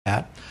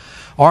that.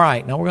 All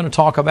right, now we're going to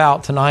talk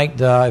about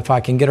tonight, if I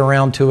can get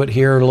around to it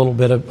here, a little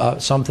bit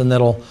of something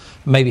that'll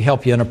maybe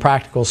help you in a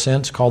practical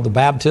sense, called the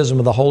baptism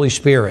of the Holy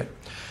Spirit.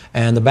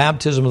 And the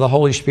baptism of the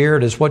Holy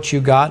Spirit is what you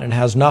got, and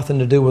has nothing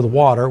to do with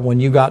water when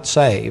you got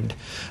saved.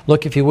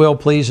 Look, if you will,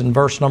 please, in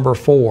verse number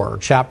 4,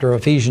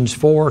 Ephesians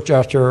 4,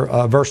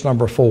 verse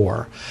number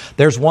 4.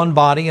 There's one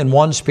body and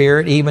one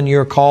Spirit, even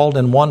you're called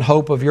in one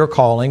hope of your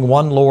calling,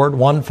 one Lord,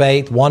 one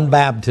faith, one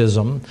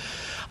baptism.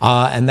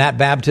 And that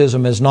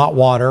baptism is not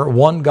water.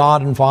 One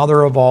God and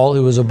Father of all,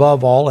 who is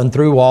above all and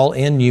through all,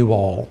 in you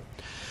all.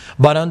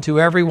 But unto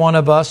every one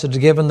of us is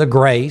given the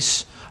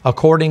grace,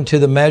 according to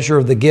the measure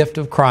of the gift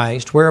of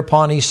Christ,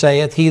 whereupon he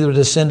saith, He that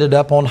ascended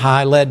up on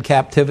high led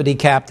captivity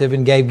captive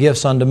and gave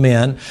gifts unto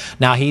men.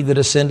 Now he that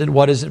ascended,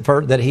 what is it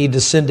for? That he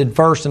descended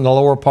first in the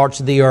lower parts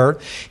of the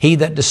earth. He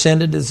that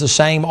descended is the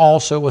same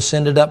also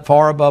ascended up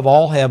far above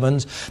all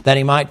heavens, that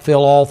he might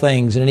fill all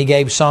things. And he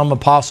gave some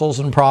apostles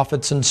and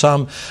prophets, and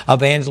some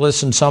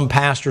evangelists, and some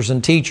pastors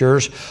and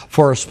teachers,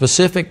 for a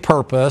specific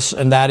purpose,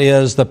 and that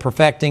is the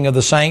perfecting of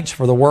the saints,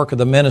 for the work of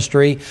the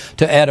ministry,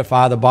 to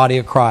edify the body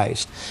of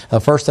Christ.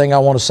 First thing I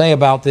want to say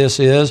about this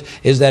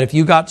is that if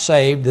you got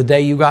saved, the day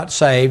you got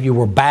saved, you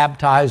were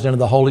baptized into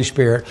the Holy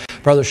Spirit.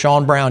 Brother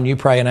Sean Brown, you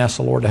pray and ask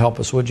the Lord to help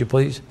us, would you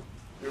please?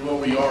 Dear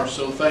Lord, we are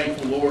so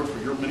thankful, Lord,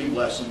 for your many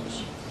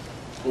blessings.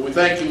 Lord, we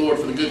thank you, Lord,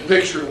 for the good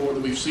picture, Lord,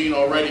 that we've seen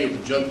already of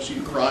the judgment seat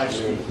of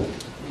Christ.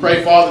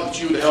 Pray, Father,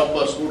 that you would help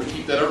us, Lord, to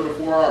keep that ever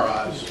before our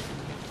eyes.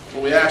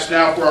 Lord, we ask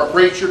now for our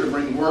preacher to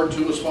bring the word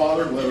to us,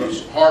 Father. Let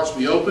our hearts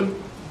be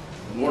open.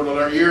 And Lord, let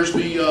our ears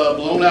be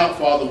blown out,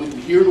 Father. We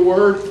can hear the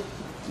word.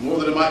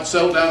 Lord, that it might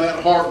settle down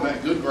that heart and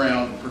that good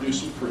ground and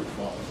produce some fruit,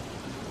 Father.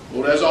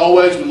 Lord, as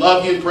always, we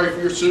love you and pray for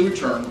your soon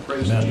return. We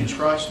praise in Jesus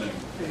Christ's name.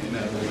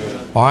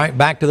 Amen. All right,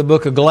 back to the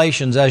book of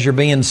Galatians as you're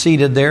being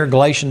seated there.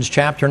 Galatians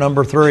chapter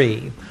number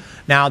 3.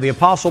 Now, the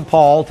Apostle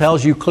Paul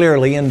tells you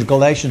clearly in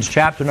Galatians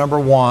chapter number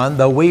 1,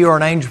 though we or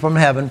an angel from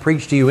heaven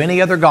preach to you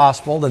any other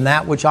gospel than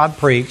that which I've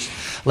preached,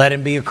 let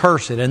him be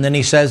accursed. And then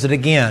he says it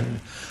again.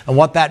 And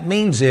what that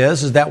means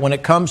is that when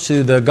it comes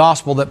to the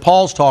gospel that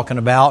Paul's talking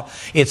about,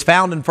 it's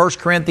found in 1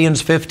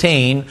 Corinthians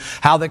 15,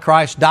 how that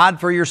Christ died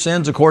for your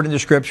sins according to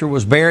Scripture,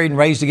 was buried and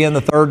raised again the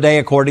third day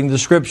according to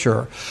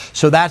Scripture.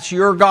 So that's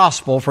your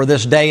gospel for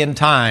this day and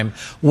time.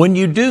 When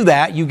you do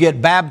that, you get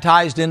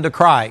baptized into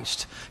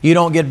Christ. You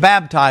don't get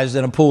baptized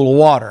in a pool of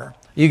water.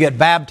 You get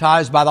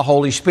baptized by the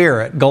Holy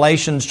Spirit.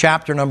 Galatians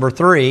chapter number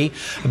 3,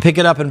 pick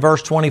it up in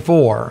verse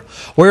 24.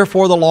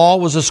 Wherefore the law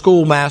was a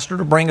schoolmaster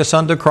to bring us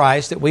unto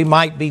Christ, that we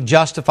might be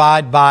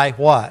justified by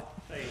what?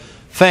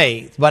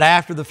 Faith. But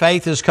after the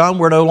faith has come,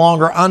 we're no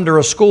longer under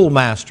a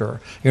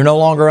schoolmaster. You're no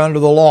longer under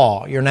the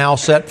law. You're now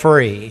set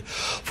free.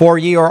 For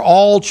ye are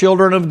all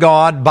children of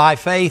God by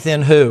faith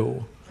in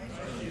who?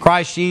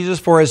 Christ Jesus.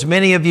 For as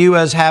many of you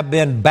as have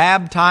been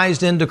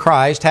baptized into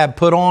Christ have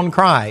put on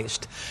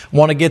Christ.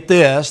 Want to get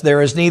this?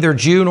 There is neither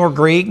Jew nor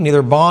Greek,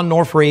 neither bond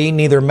nor free,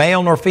 neither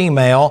male nor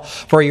female,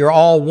 for you're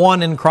all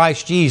one in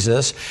Christ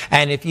Jesus.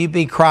 And if you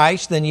be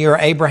Christ, then you're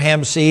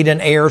Abraham's seed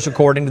and heirs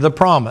according to the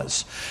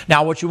promise.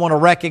 Now, what you want to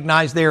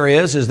recognize there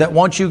is that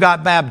once you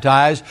got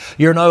baptized,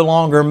 you're no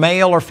longer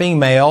male or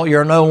female.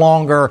 You're no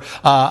longer,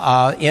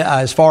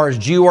 as far as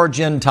Jew or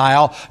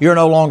Gentile, you're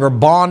no longer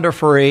bond or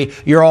free.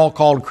 You're all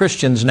called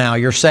Christians now.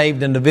 You're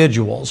saved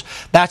individuals.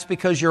 That's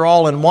because you're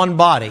all in one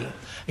body.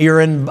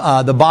 You're in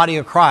the body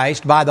of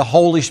Christ by the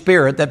Holy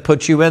Spirit that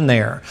puts you in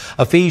there.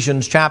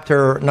 Ephesians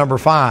chapter number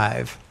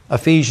 5.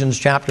 Ephesians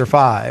chapter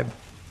 5.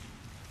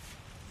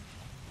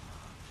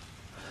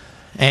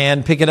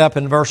 And pick it up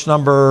in verse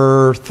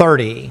number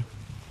 30.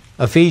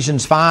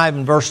 Ephesians 5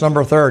 and verse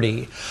number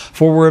 30.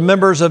 For we're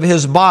members of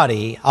His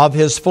body, of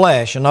His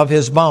flesh, and of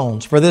His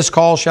bones. For this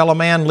cause shall a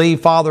man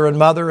leave father and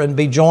mother, and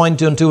be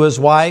joined unto his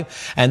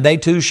wife, and they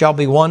two shall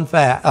be one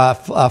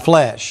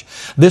flesh.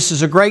 This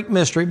is a great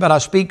mystery, but I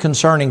speak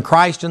concerning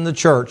Christ and the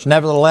church.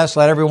 Nevertheless,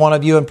 let every one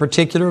of you in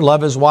particular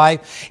love his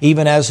wife,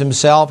 even as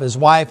himself. His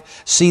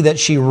wife see that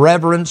she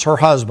reverence her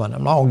husband.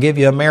 I'm not going to give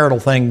you a marital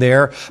thing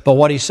there, but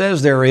what he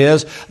says there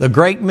is, the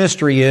great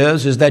mystery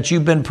is that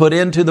you've been put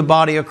into the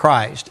body of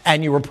Christ.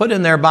 And you were put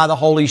in there by the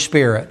Holy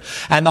Spirit.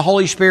 And the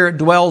Holy Spirit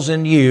dwells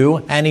in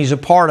you, and He's a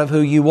part of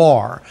who you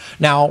are.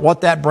 Now,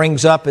 what that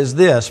brings up is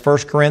this, 1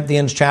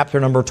 Corinthians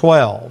chapter number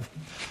 12.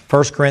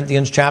 1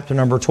 Corinthians chapter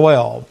number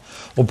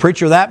 12. Well,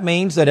 preacher, that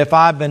means that if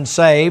I've been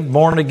saved,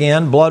 born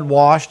again, blood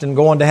washed, and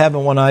going to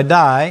heaven when I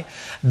die,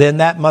 then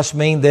that must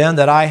mean then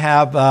that I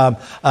have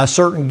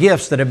certain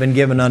gifts that have been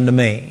given unto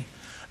me.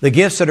 The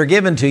gifts that are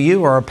given to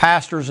you are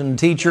pastors and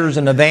teachers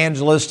and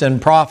evangelists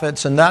and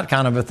prophets and that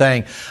kind of a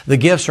thing. The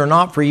gifts are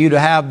not for you to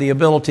have the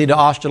ability to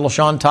Ashtal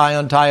Shantai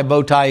Untie a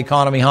bow tie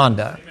economy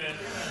Honda. Amen.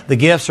 The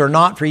gifts are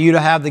not for you to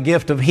have the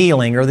gift of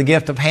healing or the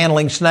gift of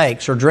handling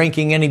snakes or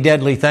drinking any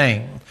deadly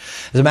thing.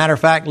 As a matter of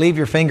fact, leave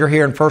your finger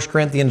here in 1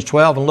 Corinthians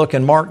 12 and look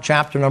in Mark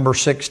chapter number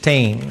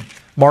 16.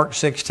 Mark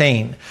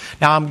 16.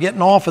 Now, I'm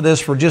getting off of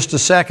this for just a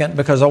second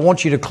because I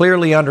want you to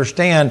clearly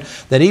understand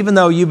that even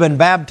though you've been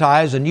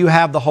baptized and you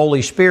have the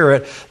Holy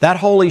Spirit, that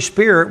Holy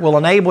Spirit will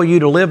enable you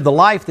to live the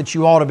life that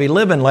you ought to be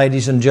living,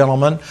 ladies and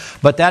gentlemen,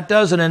 but that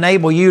doesn't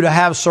enable you to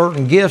have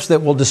certain gifts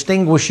that will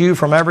distinguish you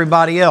from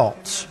everybody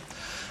else.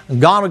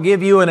 God will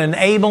give you an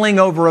enabling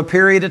over a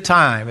period of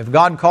time. If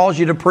God calls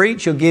you to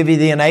preach, He'll give you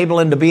the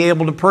enabling to be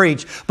able to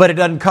preach, but it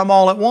doesn't come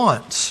all at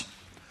once.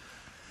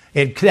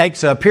 It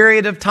takes a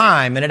period of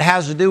time, and it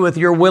has to do with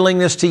your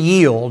willingness to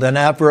yield. And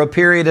after a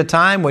period of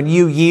time, when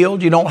you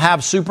yield, you don't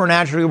have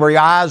supernaturally where your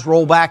eyes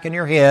roll back in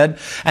your head,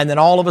 and then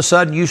all of a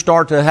sudden you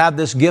start to have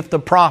this gift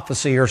of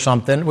prophecy or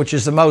something, which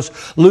is the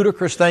most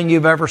ludicrous thing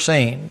you've ever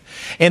seen.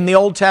 In the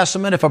Old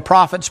Testament, if a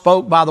prophet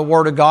spoke by the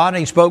Word of God and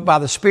he spoke by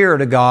the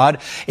Spirit of God,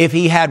 if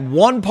he had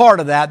one part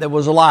of that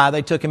was a lie,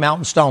 they took him out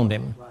and stoned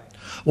him.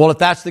 Well, if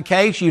that's the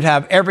case, you'd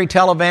have every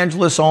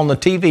televangelist on the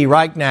TV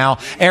right now,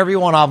 every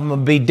one of them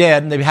would be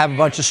dead, and they'd have a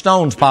bunch of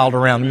stones piled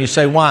around them. You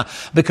say, why?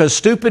 Because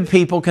stupid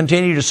people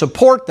continue to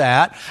support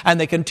that, and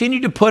they continue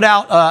to put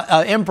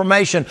out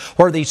information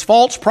where these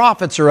false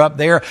prophets are up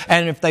there,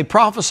 and if they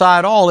prophesy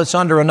at all, it's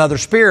under another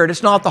spirit.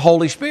 It's not the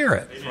Holy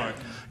Spirit. Right.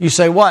 You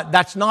say, what?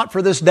 That's not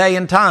for this day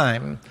and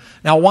time.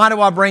 Now, why do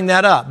I bring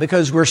that up?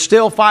 Because we're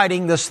still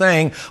fighting this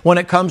thing when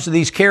it comes to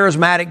these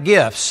charismatic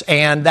gifts.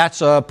 And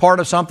that's a part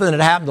of something that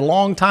happened a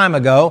long time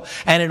ago,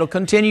 and it'll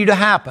continue to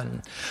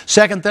happen.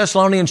 2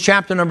 Thessalonians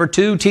chapter number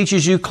 2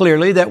 teaches you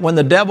clearly that when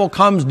the devil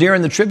comes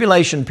during the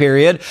tribulation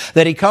period,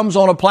 that he comes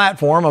on a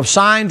platform of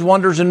signs,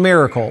 wonders, and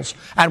miracles.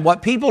 And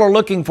what people are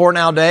looking for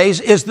nowadays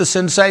is the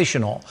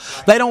sensational.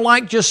 They don't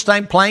like just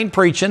plain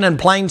preaching and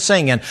plain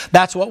singing.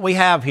 That's what we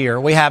have here.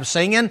 We have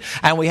singing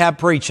and we have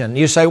preaching.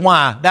 You say,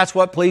 why? That's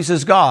what pleases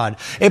God.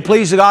 It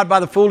pleases God by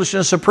the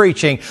foolishness of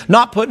preaching,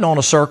 not putting on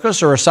a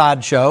circus or a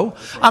sideshow.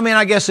 I mean,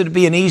 I guess it'd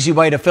be an easy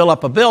way to fill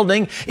up a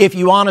building if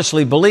you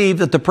honestly believe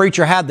that the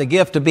preacher had the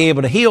gift to be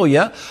able to heal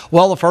you.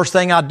 Well, the first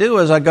thing I'd do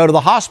is I'd go to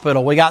the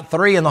hospital. We got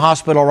 3 in the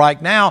hospital right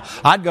now.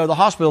 I'd go to the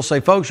hospital and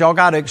say, folks, y'all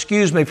got to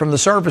excuse me from the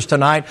service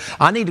tonight.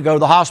 I need to go to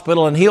the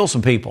hospital and heal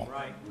some people.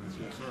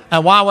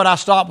 And why would I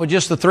stop with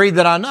just the 3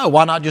 that I know?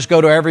 Why not just go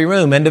to every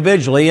room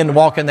individually and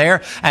walk in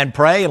there and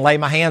pray and lay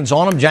my hands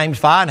on them, James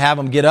 5, and have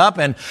them get up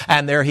and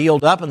they're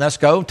healed up, and let's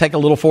go. Take a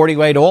little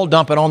 40-weight oil,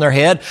 dump it on their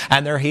head,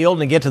 and they're healed,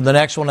 and get to the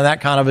next one and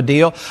that kind of a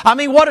deal. I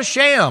mean, what a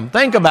sham.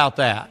 Think about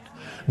that.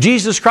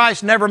 Jesus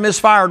Christ never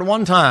misfired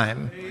one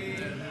time.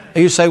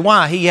 You say,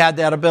 why? He had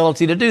that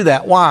ability to do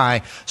that.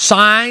 Why?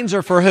 Signs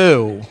are for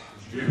who?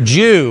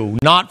 Jew,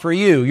 not for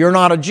you. You're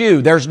not a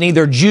Jew. There's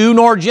neither Jew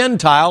nor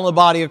Gentile in the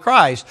body of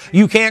Christ.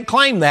 You can't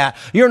claim that.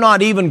 You're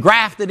not even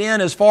grafted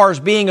in as far as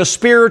being a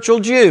spiritual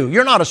Jew.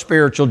 You're not a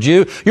spiritual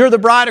Jew. You're the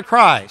bride of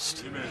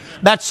Christ. Amen.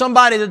 That's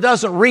somebody that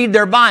doesn't read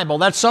their Bible.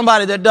 That's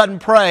somebody that doesn't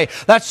pray.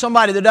 That's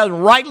somebody that doesn't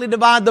rightly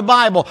divide the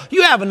Bible.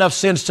 You have enough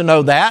sense to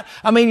know that.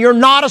 I mean, you're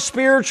not a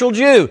spiritual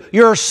Jew.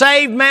 You're a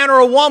saved man or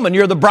a woman.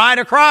 You're the bride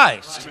of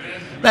Christ.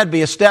 Amen. That'd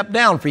be a step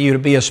down for you to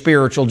be a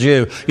spiritual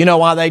Jew. You know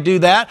why they do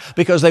that?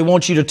 Because they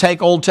want you to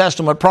take Old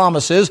Testament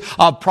promises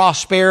of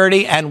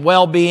prosperity and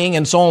well-being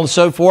and so on and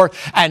so forth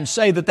and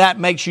say that that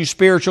makes you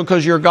spiritual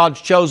because you're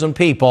God's chosen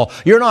people.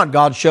 You're not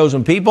God's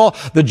chosen people.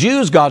 The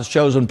Jew's God's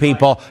chosen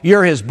people.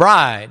 You're His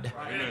bride.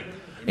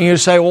 And you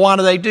say, well, why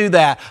do they do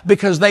that?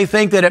 Because they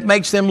think that it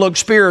makes them look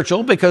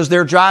spiritual because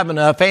they're driving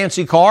a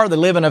fancy car, they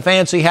live in a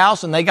fancy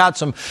house, and they got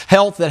some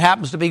health that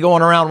happens to be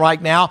going around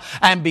right now.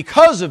 And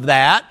because of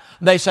that,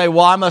 they say,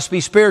 well, I must be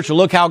spiritual.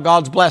 Look how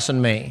God's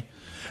blessing me.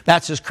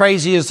 That's as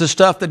crazy as the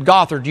stuff that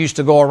Gothard used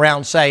to go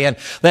around saying,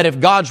 that if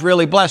God's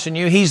really blessing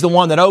you, He's the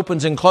one that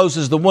opens and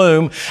closes the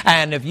womb.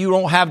 And if you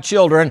don't have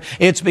children,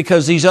 it's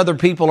because these other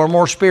people are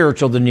more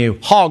spiritual than you.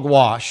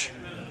 Hogwash.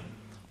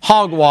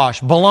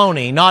 Hogwash,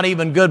 baloney, not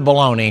even good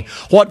baloney.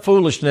 What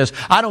foolishness.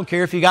 I don't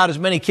care if you got as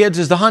many kids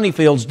as the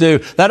Honeyfields do.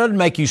 That doesn't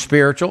make you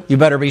spiritual. You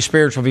better be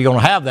spiritual if you're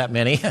going to have that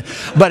many.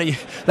 But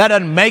that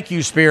doesn't make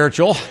you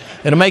spiritual.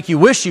 It'll make you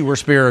wish you were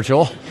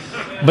spiritual.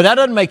 But that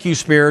doesn't make you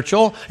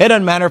spiritual. It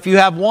doesn't matter if you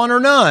have one or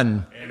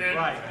none.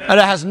 And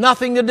it has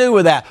nothing to do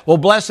with that. Well,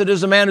 blessed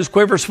is the man whose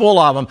quiver's full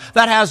of them.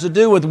 That has to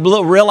do with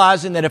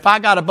realizing that if I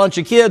got a bunch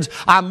of kids,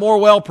 I'm more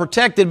well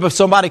protected, but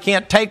somebody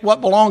can't take what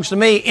belongs to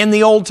me in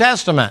the Old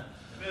Testament.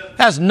 It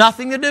has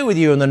nothing to do with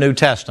you in the New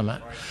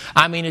Testament.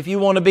 I mean, if you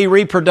want to be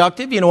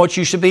reproductive, you know what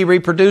you should be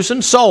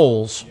reproducing?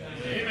 Souls.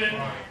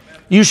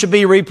 You should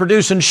be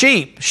reproducing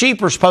sheep.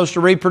 Sheep are supposed to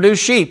reproduce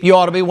sheep. You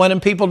ought to be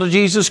winning people to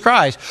Jesus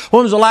Christ.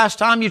 When was the last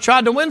time you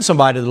tried to win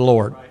somebody to the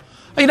Lord?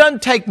 It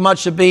doesn't take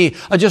much to be,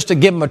 just to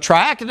give them a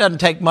tract. It doesn't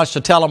take much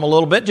to tell them a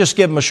little bit. Just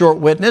give them a short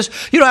witness.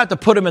 You don't have to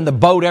put them in the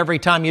boat every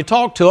time you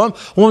talk to them.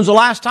 When was the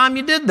last time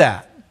you did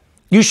that?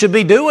 You should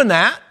be doing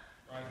that.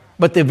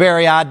 But the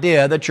very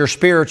idea that you're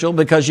spiritual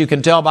because you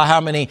can tell by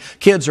how many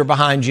kids are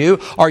behind you,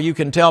 or you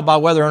can tell by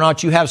whether or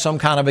not you have some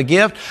kind of a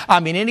gift.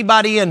 I mean,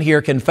 anybody in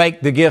here can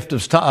fake the gift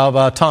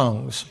of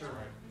tongues.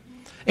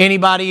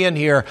 Anybody in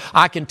here,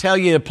 I can tell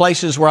you the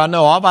places where I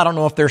know of. I don't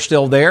know if they're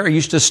still there. I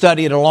used to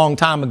study it a long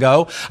time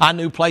ago. I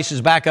knew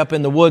places back up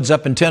in the woods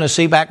up in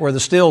Tennessee, back where the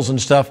stills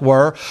and stuff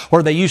were,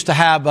 where they used to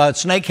have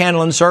snake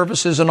handling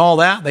services and all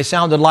that. They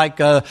sounded like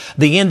the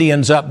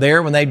Indians up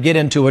there when they'd get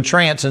into a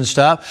trance and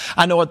stuff.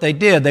 I know what they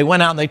did. They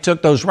went out and they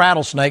took those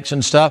rattlesnakes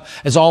and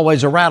stuff. It's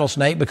always a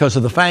rattlesnake because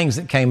of the fangs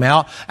that came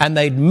out, and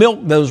they'd milk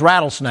those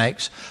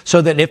rattlesnakes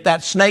so that if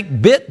that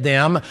snake bit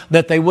them,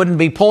 that they wouldn't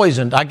be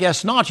poisoned. I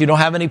guess not. You don't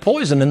have any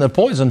poison in the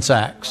poison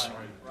sacks.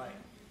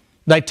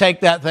 They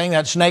take that thing,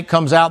 that snake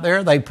comes out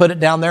there, they put it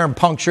down there and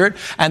puncture it,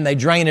 and they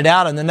drain it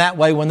out, and then that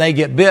way when they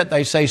get bit,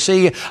 they say,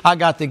 see, I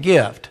got the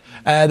gift.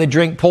 They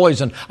drink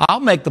poison.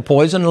 I'll make the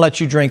poison and let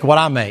you drink what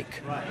I make.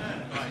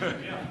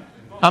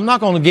 I'm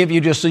not going to give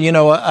you just,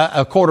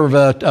 a quarter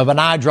of an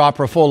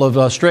eyedropper full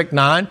of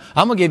strychnine.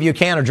 I'm going to give you a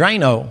can of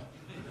Drano.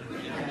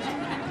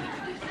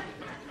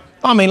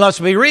 I mean, let's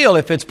be real.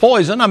 If it's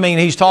poison,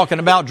 he's talking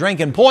about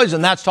drinking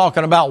poison. That's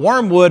talking about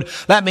wormwood.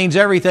 That means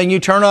everything you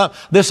turn up,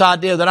 this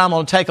idea that I'm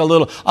going to take a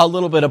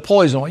little bit of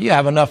poison. Well, you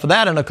have enough of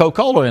that in a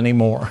Coca-Cola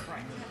anymore.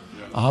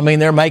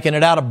 They're making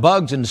it out of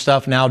bugs and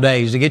stuff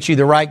nowadays to get you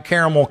the right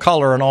caramel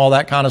color and all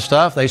that kind of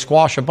stuff. They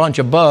squash a bunch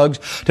of bugs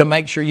to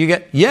make sure you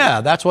get,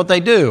 that's what they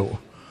do.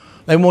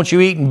 They want you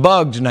eating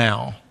bugs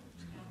now.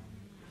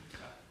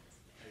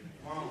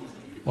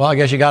 Well, I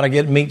guess you got to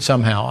get meat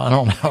somehow. I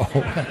don't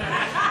know.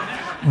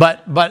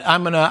 But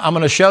I'm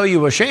gonna show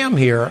you a sham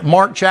here.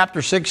 Mark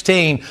chapter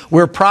 16,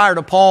 we're prior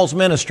to Paul's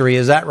ministry,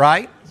 is that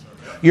right?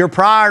 You're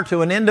prior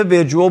to an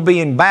individual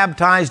being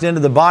baptized into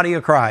the body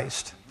of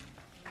Christ.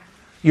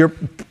 Your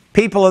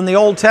people in the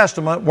Old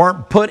Testament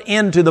weren't put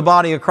into the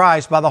body of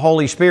Christ by the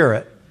Holy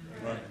Spirit.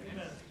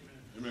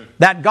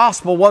 That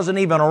gospel wasn't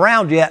even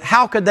around yet.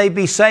 How could they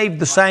be saved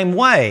the same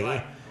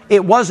way?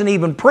 It wasn't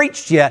even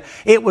preached yet.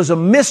 It was a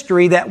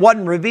mystery that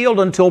wasn't revealed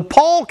until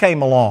Paul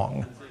came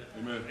along.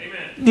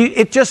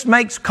 It just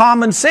makes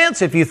common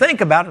sense if you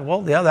think about it.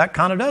 Well, yeah, that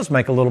kind of does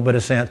make a little bit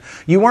of sense.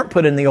 You weren't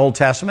put in the Old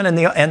Testament,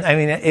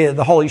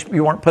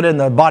 you weren't put in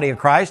the body of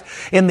Christ.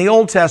 In the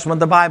Old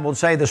Testament, the Bible would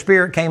say the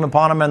Spirit came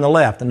upon them and the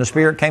left, and the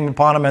Spirit came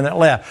upon them and the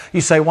left.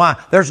 You say, why?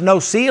 There's no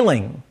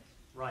sealing.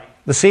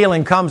 The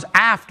sealing comes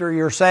after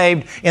you're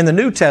saved in the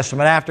New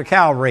Testament, after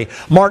Calvary.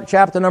 Mark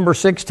chapter number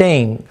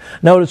 16.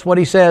 Notice what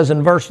he says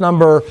in verse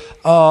number,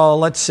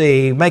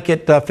 make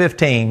it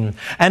 15.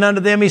 And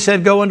unto them he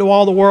said, go into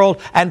all the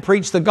world and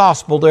preach the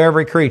gospel to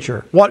every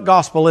creature. What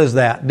gospel is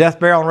that? Death,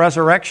 burial, and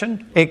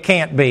resurrection? It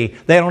can't be.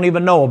 They don't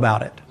even know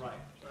about it.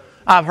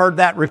 I've heard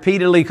that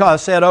repeatedly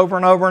said over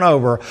and over and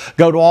over.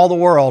 Go to all the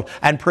world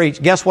and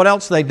preach. Guess what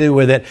else they do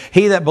with it?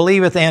 He that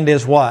believeth and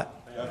is what?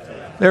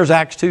 There's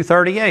Acts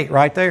 2:38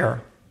 right there.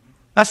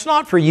 That's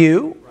not for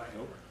you.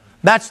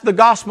 That's the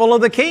gospel of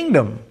the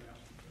kingdom.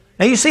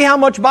 Now you see how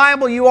much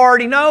Bible you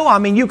already know?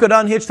 You could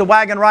unhitch the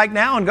wagon right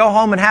now and go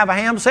home and have a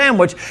ham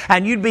sandwich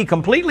and you'd be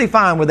completely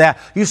fine with that.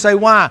 You say,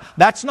 why?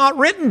 That's not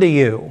written to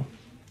you.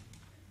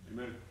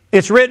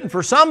 It's written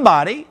for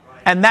somebody.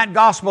 And that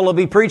gospel will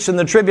be preached in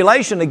the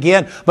tribulation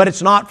again, but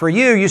it's not for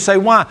you. You say,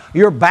 why?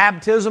 Your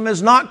baptism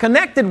is not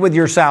connected with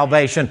your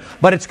salvation,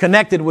 but it's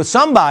connected with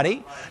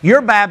somebody.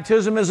 Your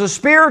baptism is a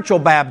spiritual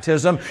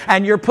baptism,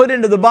 and you're put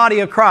into the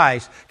body of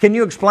Christ. Can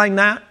you explain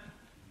that?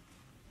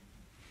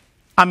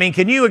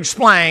 Can you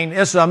explain,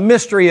 it's a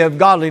mystery of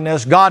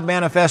godliness, God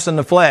manifest in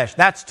the flesh.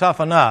 That's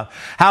tough enough.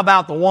 How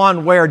about the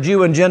one where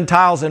Jew and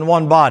Gentiles in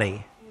one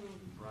body?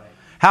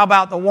 How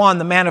about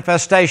the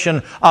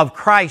manifestation of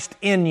Christ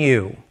in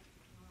you?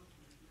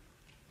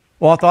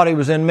 Well, I thought He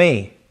was in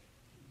me.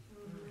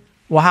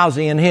 Well, how's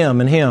He in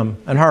him and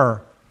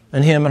her,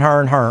 and him and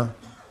her and her,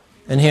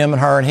 and him and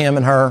her and him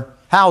and her?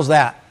 How's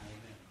that?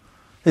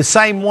 The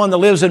same one that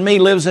lives in me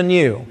lives in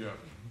you.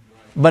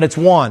 But it's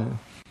one.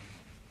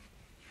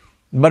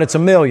 But it's a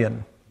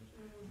million.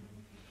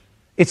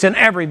 It's in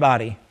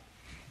everybody.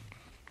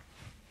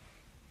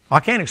 I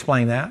can't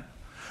explain that.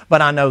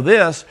 But I know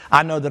this.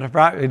 I know that if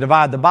I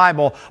divide the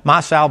Bible,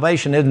 my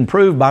salvation isn't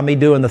proved by me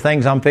doing the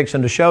things I'm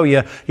fixing to show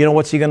you. You know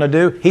what's He going to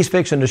do? He's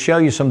fixing to show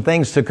you some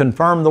things to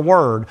confirm the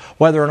Word,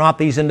 whether or not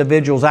these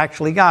individuals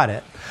actually got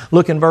it.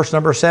 Look in verse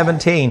number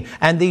 17.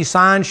 And these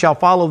signs shall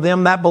follow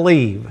them that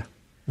believe.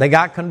 They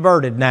got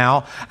converted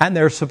now, and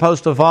they're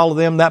supposed to follow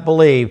them that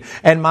believe.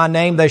 In my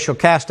name they shall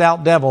cast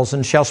out devils,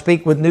 and shall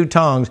speak with new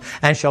tongues,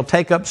 and shall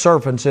take up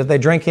serpents. If they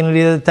drink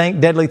any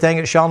deadly thing,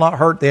 it shall not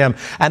hurt them.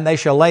 And they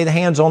shall lay the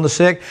hands on the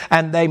sick,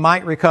 and they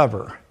might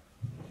recover.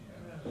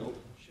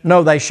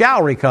 No, they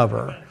shall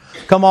recover.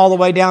 Come all the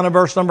way down to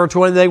verse number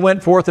 20. They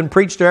went forth and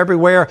preached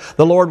everywhere,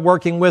 the Lord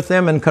working with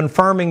them and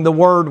confirming the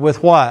word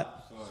with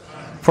what?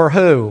 For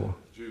who?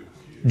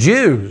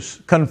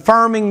 Jews,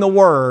 confirming the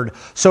Word.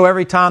 So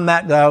every time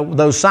that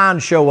those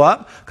signs show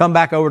up, come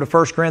back over to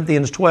 1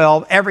 Corinthians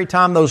 12, every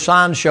time those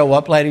signs show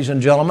up, ladies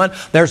and gentlemen,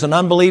 there's an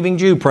unbelieving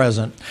Jew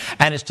present.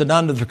 And it's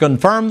done to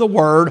confirm the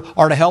Word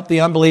or to help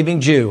the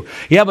unbelieving Jew.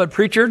 Yeah, but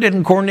preacher,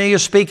 didn't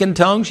Cornelius speak in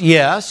tongues?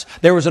 Yes,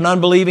 there was an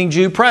unbelieving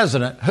Jew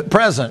present.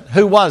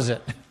 Who was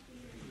it?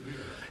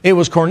 It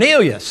was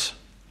Cornelius.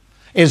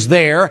 is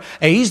there.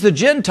 And he's the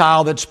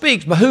Gentile that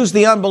speaks, but who's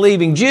the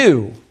unbelieving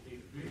Jew?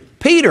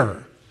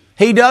 Peter.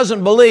 He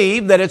doesn't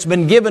believe that it's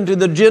been given to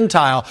the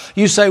Gentile.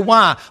 You say,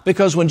 why?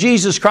 Because when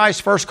Jesus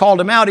Christ first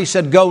called him out, He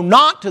said, go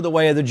not to the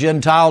way of the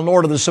Gentile,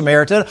 nor to the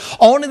Samaritan,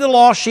 only the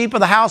lost sheep of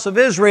the house of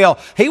Israel.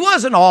 He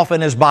wasn't off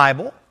in his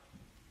Bible.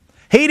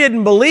 He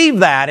didn't believe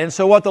that. And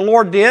so what the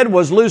Lord did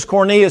was loose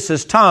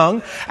Cornelius'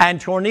 tongue,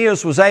 and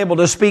Cornelius was able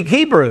to speak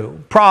Hebrew,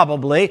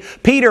 probably.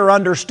 Peter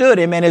understood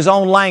him in his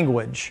own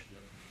language.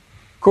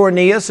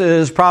 Cornelius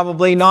is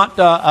probably not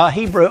a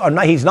Hebrew, or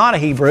no, he's not a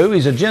Hebrew,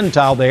 he's a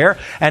Gentile there,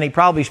 and he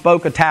probably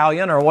spoke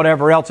Italian or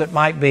whatever else it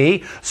might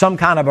be, some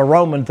kind of a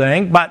Roman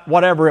thing, but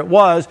whatever it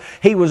was,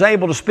 he was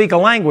able to speak a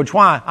language.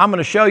 Why? I'm going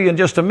to show you in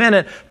just a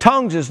minute.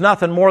 Tongues is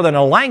nothing more than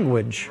a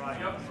language.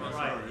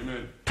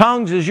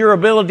 Tongues is your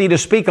ability to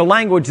speak a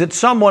language that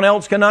someone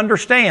else can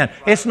understand.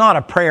 It's not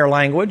a prayer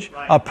language.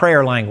 A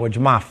prayer language,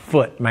 my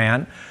foot,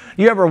 man.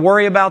 You ever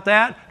worry about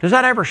that? Does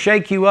that ever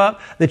shake you up?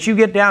 That you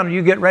get down and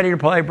you get ready to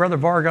play, Brother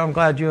Varga, I'm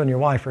glad you and your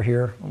wife are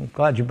here. I'm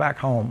glad you're back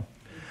home.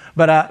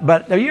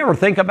 But do you ever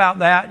think about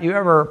that? You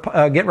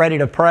ever get ready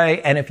to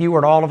pray, and if you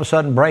were to all of a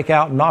sudden break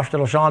out in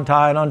Noshtal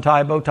Shantai and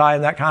untie, bow tie,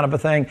 and that kind of a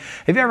thing,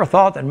 have you ever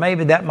thought that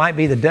maybe that might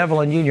be the devil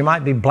in you? You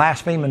might be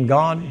blaspheming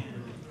God?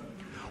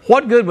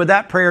 What good would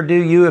that prayer do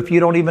you if you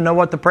don't even know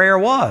what the prayer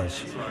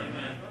was?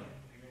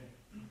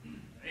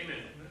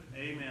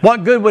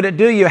 What good would it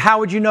do you? How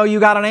would you know you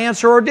got an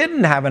answer or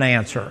didn't have an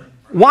answer?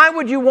 Why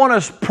would you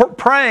want to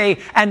pray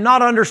and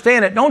not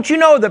understand it? Don't you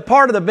know that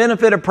part of the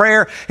benefit of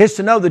prayer is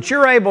to know that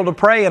you're able to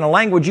pray in a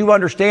language you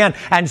understand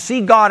and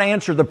see God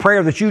answer the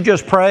prayer that you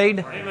just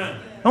prayed?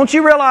 Amen. Don't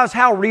you realize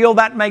how real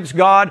that makes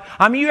God?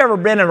 I mean, you ever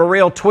been in a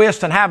real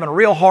twist and having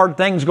real hard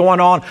things going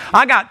on?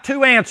 I got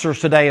 2 answers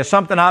today of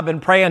something I've been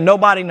praying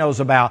nobody knows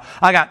about.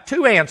 I got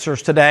 2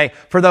 answers today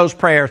for those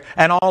prayers.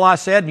 And all I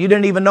said, you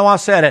didn't even know I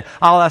said it.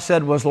 All I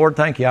said was, Lord,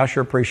 thank you. I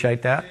sure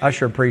appreciate that. I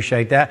sure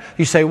appreciate that.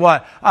 You say,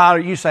 what?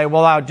 You say,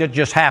 well,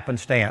 just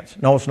happenstance.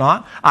 No, it's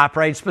not. I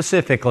prayed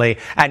specifically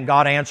and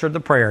God answered the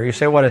prayer. You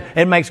say, what?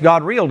 It makes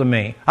God real to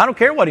me. I don't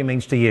care what He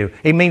means to you.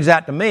 He means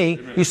that to me.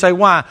 You say,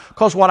 why?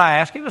 Because what I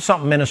asked Him was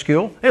something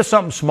minuscule. It was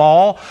something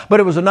small,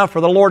 but it was enough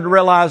for the Lord to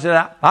realize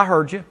that I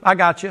heard you, I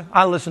got you,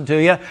 I listened to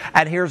you,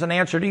 and here's an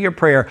answer to your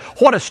prayer.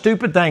 What a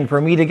stupid thing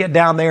for me to get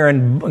down there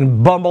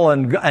and bumble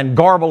and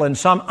garble in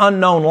some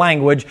unknown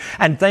language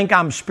and think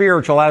I'm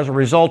spiritual as a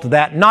result of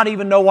that, not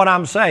even know what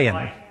I'm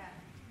saying.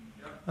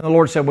 And the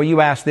Lord said, well,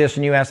 you asked this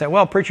and you asked that.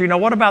 Well, preacher,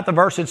 what about the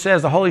verse that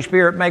says the Holy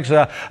Spirit makes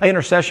an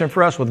intercession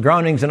for us with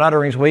groanings and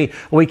utterings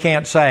we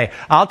can't say?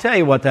 I'll tell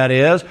you what that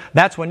is.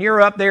 That's when you're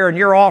up there and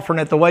you're offering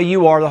it the way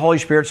you are. The Holy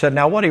Spirit said,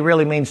 now what He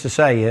really means to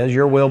say is,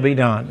 your will be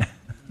done.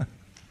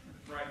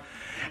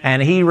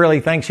 And He really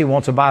thinks He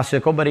wants a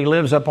bicycle, but He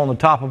lives up on the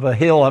top of a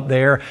hill up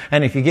there,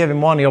 and if you give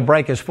Him one, He'll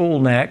break his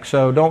fool neck.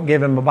 So don't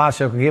give Him a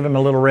bicycle, give Him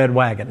a little red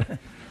wagon.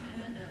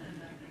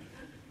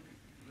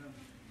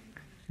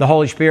 The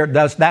Holy Spirit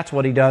does, that's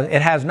what He does.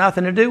 It has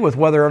nothing to do with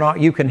whether or not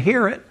you can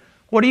hear it.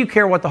 What do you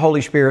care what the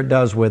Holy Spirit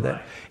does with it?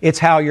 It's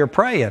how you're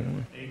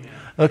praying. Amen.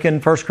 Look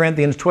in 1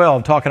 Corinthians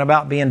 12, talking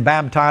about being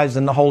baptized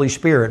in the Holy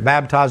Spirit,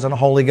 baptized in the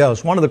Holy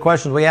Ghost. One of the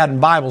questions we had in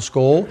Bible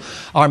school,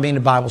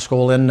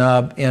 in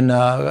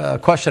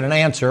question and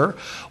answer,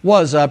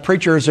 was,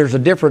 preachers, there's a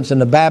difference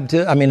in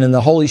in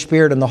the Holy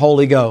Spirit and the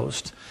Holy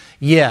Ghost.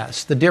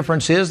 Yes, the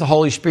difference is the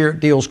Holy Spirit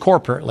deals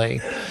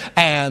corporately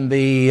and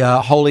the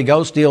Holy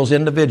Ghost deals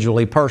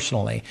individually,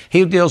 personally.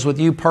 He deals with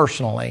you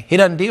personally. He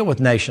doesn't deal with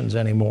nations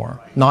anymore.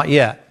 Not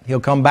yet. He'll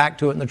come back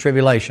to it in the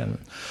tribulation.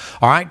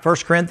 All right, 1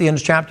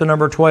 Corinthians chapter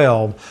number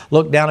 12.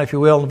 Look down, if you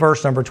will, in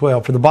verse number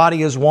 12. For the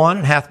body is one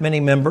and hath many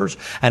members,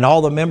 and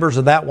all the members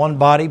of that one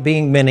body,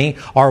 being many,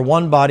 are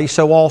one body,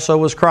 so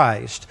also is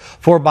Christ.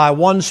 For by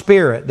one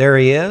Spirit, there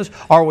He is,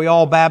 are we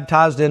all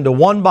baptized into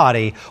one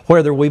body,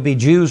 whether we be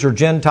Jews or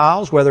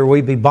Gentiles, whether we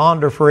be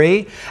bond or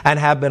free, and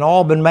have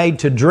all been made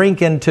to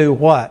drink into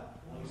what?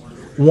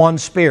 One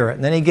Spirit.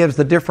 And then he gives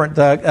the different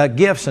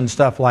gifts and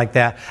stuff like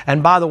that.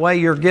 And by the way,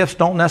 your gifts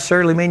don't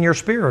necessarily mean you're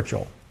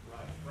spiritual.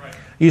 Right.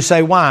 You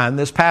say, why? And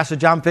this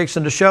passage I'm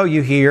fixing to show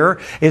you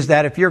here is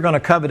that if you're going to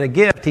covet a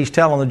gift, he's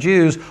telling the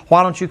Jews,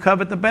 why don't you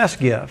covet the best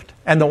gift?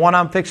 And the one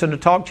I'm fixing to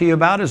talk to you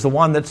about is the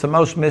one that's the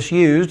most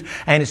misused,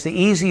 and it's the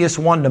easiest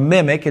one to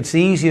mimic. It's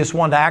the easiest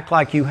one to act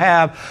like you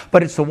have,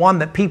 but it's the one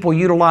that people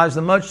utilize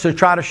the most to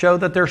try to show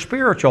that they're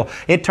spiritual.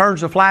 It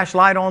turns the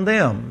flashlight on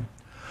them.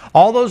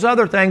 All those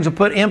other things will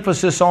put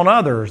emphasis on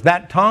others.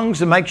 That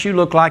tongues, it makes you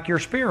look like you're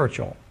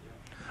spiritual.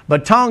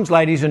 But tongues,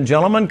 ladies and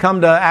gentlemen,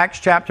 come to Acts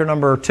chapter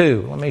number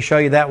 2. Let me show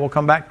you that. We'll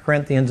come back to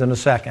Corinthians in a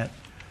second.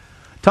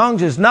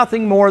 Tongues is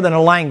nothing more than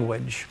a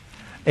language.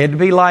 It'd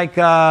be like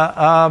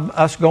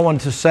us going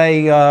to,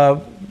 say,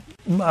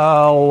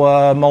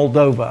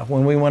 Moldova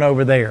when we went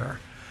over there.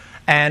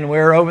 And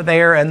we're over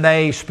there and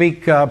they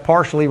speak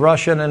partially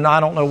Russian, and I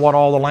don't know what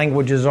all the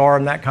languages are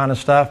and that kind of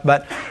stuff.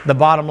 But the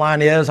bottom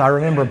line is, I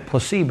remember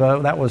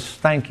placebo. That was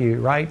thank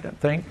you, right? I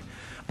think.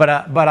 But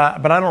I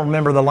don't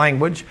remember the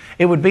language.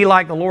 It would be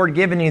like the Lord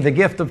giving you the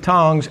gift of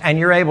tongues and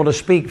you're able to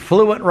speak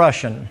fluent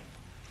Russian.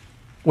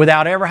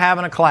 without ever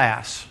having a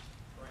class.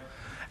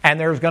 And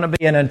there's going to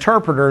be an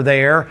interpreter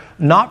there,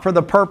 not for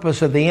the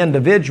purpose of the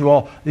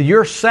individual.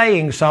 You're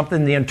saying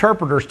something, the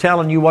interpreter's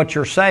telling you what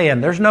you're saying.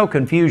 There's no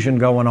confusion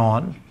going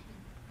on.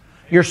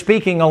 You're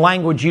speaking a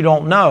language you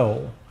don't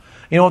know.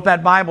 You know what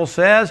that Bible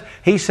says?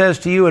 He says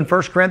to you in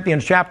 1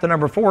 Corinthians chapter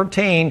number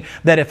 14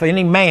 that if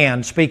any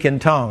man speak in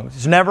tongues,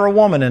 it's never a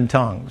woman in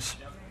tongues.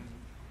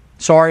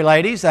 Sorry,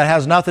 ladies, that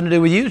has nothing to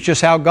do with you. It's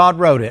just how God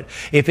wrote it.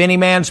 If any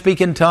man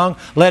speak in tongue,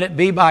 let it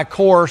be by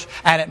course,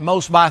 and at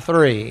most by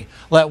 3.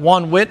 Let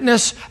one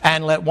witness,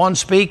 and let one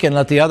speak, and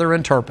let the other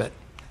interpret.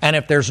 And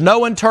if there's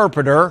no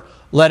interpreter,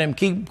 let him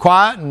keep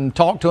quiet and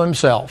talk to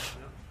himself.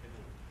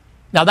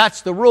 Now,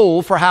 that's the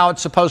rule for how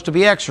it's supposed to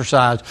be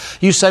exercised.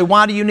 You say,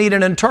 why do you need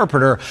an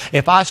interpreter?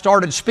 If I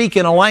started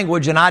speaking a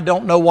language and I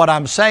don't know what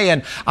I'm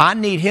saying, I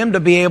need him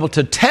to be able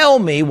to tell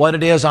me what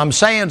it is I'm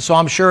saying so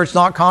I'm sure it's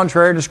not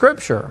contrary to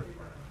Scripture.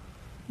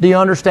 Do you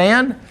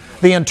understand?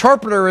 The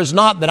interpreter is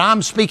not that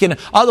I'm speaking.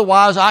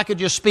 Otherwise, I could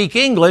just speak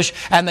English,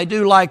 and they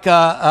do like,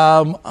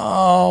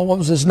 what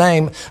was his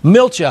name?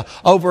 Milcha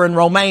over in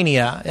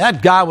Romania.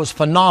 That guy was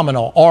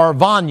phenomenal. Or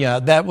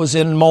Vanya, that was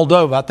in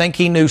Moldova. I think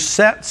he knew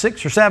 6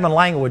 or 7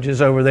 languages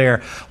over there.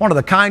 One of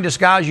the kindest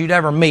guys you'd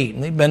ever meet.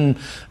 And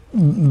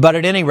but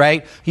at any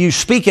rate, you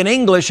speak in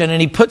English, and then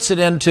he puts it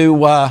into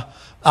words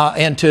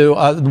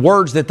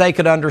that they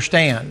could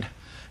understand.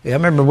 Yeah, I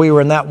remember we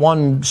were in that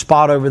one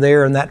spot over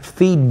there in that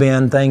feed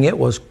bin thing. It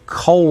was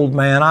cold,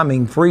 man. I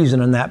mean,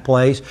 freezing in that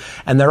place.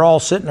 And they're all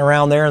sitting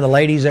around there. And the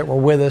ladies that were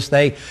with us,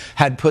 they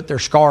had put their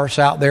scarves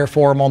out there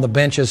for them on the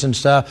benches and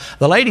stuff.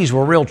 The ladies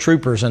were real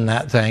troopers in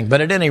that thing.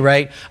 But at any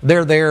rate,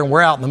 they're there and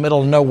we're out in the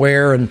middle of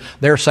nowhere. And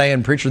they're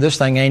saying, preacher, this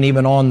thing ain't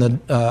even on the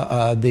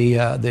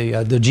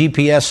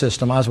GPS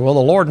system. I said, well,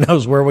 the Lord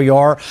knows where we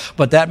are,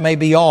 but that may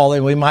be all.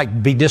 And we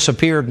might be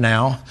disappeared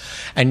now.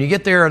 And you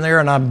get there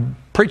and I'm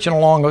preaching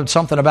along with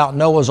something about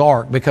Noah's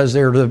Ark because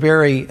they're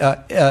very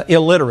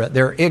illiterate.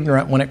 They're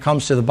ignorant when it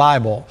comes to the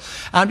Bible.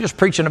 I'm just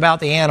preaching about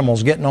the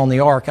animals getting on the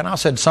ark. And I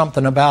said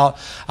something about,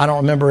 I don't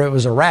remember, it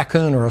was a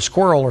raccoon or a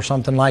squirrel or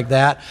something like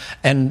that.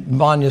 And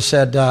Vanya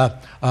said,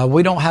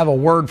 we don't have a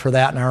word for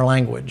that in our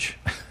language.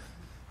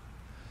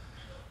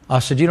 I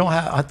said, you don't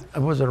have,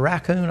 was it a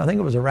raccoon? I think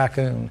it was a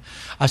raccoon.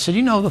 I said,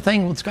 you know the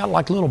thing that's got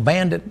like little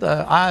bandit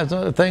eyes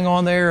thing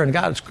on there and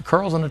got its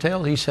curls on the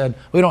tail? He said,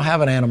 we don't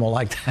have an animal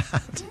like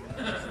that.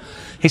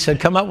 He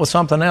said, come up with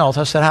something else.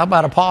 I said, how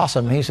about a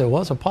possum? He said,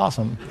 what's a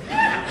possum?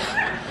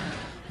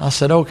 I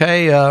said,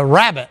 okay,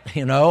 rabbit,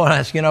 and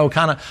I said,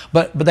 kind of,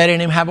 but they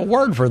didn't even have a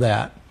word for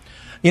that.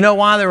 You know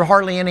why? There were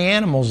hardly any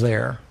animals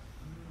there.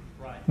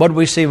 What did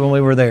we see when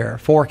we were there?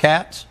 4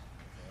 cats?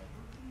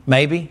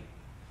 Maybe.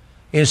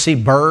 You see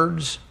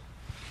birds.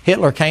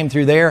 Hitler came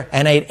through there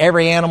and ate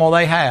every animal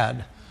they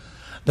had.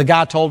 The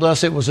guy told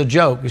us it was a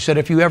joke. He said,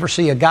 if you ever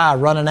see a guy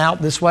running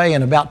out this way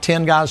and about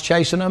 10 guys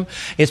chasing him,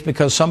 it's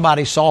because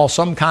somebody saw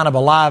some kind of a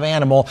live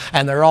animal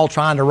and they're all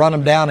trying to run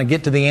him down and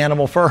get to the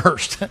animal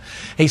first.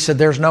 He said,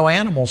 there's no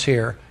animals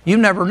here. You've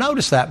never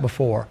noticed that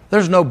before.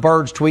 There's no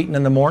birds tweeting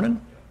in the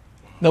morning.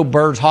 No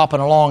birds hopping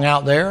along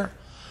out there.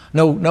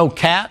 No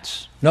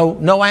cats.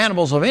 No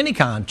animals of any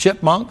kind.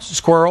 Chipmunks,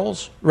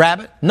 squirrels,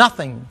 rabbit,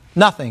 nothing.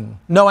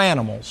 No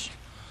animals.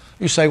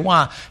 You say,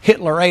 why?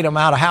 Hitler ate them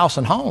out of house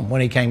and home when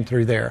he came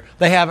through there.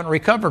 They haven't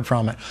recovered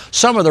from it.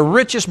 Some of the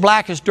richest,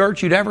 blackest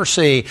dirt you'd ever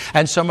see,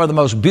 and some of the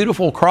most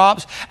beautiful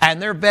crops,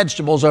 and their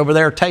vegetables over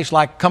there taste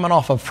like coming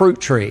off a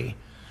fruit tree.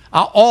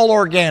 All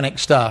organic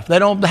stuff. They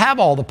don't have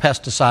all the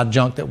pesticide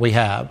junk that we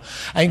have.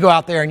 And you go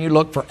out there and you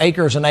look for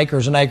acres and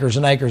acres and acres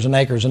and acres and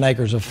acres and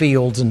acres of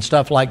fields and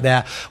stuff like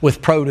that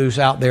with produce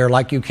out there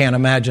like you can't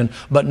imagine,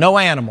 but no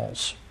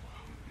animals.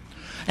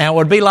 And it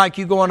would be like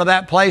you go into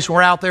that place,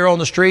 we're out there on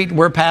the street, and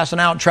we're passing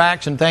out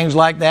tracts and things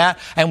like that,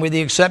 and with the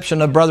exception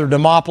of Brother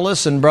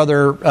Demopoulos and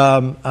Brother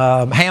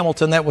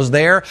Hamilton that was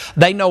there,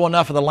 they know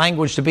enough of the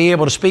language to be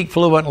able to speak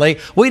fluently.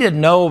 We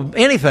didn't know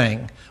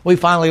anything. We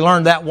finally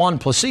learned that one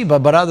placebo,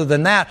 but other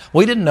than that,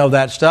 we didn't know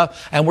that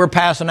stuff, and we're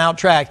passing out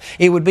tracts.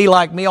 It would be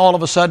like me all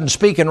of a sudden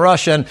speaking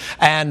Russian,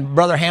 and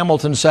Brother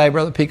Hamilton say,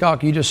 Brother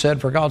Peacock, you just said,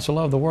 for God so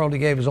loved the world, He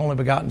gave His only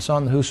begotten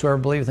Son, whosoever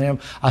believeth in Him.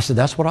 I said,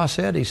 that's what I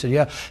said? He said,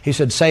 yeah. He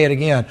said, say it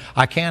again.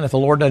 I can if the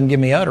Lord doesn't give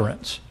me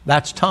utterance.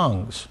 That's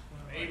tongues.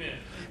 Amen.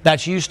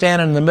 That's you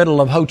standing in the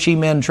middle of Ho Chi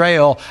Minh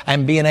Trail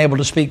and being able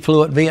to speak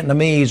fluent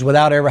Vietnamese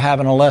without ever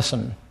having a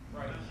lesson.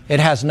 Right.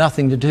 It has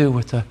nothing to do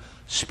with the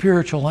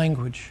spiritual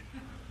language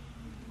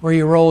where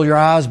you roll your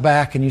eyes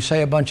back and you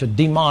say a bunch of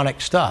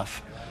demonic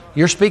stuff.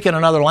 You're speaking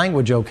another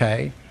language,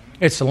 okay?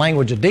 It's the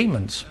language of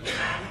demons.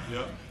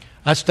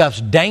 That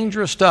stuff's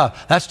dangerous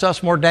stuff. That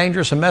stuff's more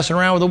dangerous than messing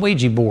around with a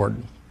Ouija board.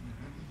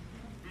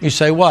 You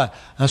say, what?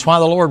 That's why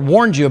the Lord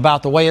warned you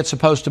about the way it's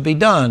supposed to be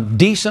done,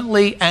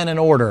 decently and in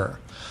order.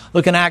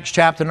 Look in Acts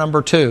chapter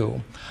number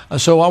 2.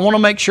 So I want to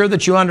make sure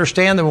that you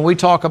understand that when we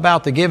talk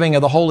about the giving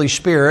of the Holy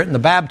Spirit and the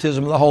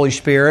baptism of the Holy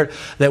Spirit,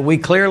 that we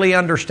clearly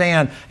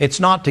understand it's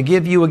not to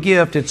give you a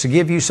gift, it's to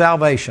give you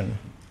salvation.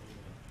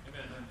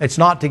 It's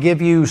not to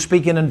give you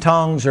speaking in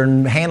tongues or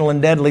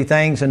handling deadly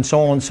things and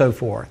so on and so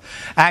forth.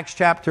 Acts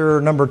chapter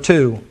number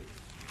 2.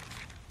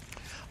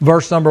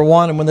 Verse number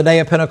 1, and when the day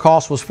of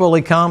Pentecost was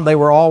fully come, they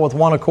were all with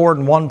one accord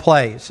in one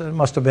place. It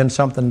must have been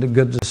something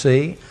good to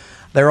see.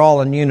 They're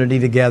all in unity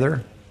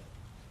together.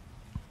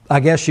 I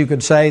guess you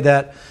could say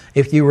that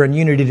if you were in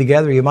unity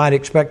together, you might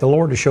expect the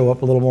Lord to show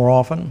up a little more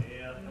often.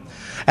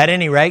 At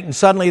any rate, and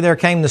suddenly there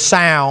came the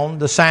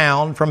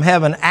sound from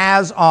heaven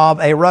as of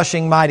a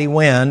rushing mighty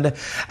wind,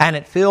 and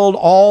it filled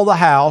all the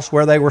house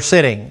where they were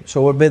sitting.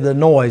 So it would be the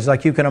noise,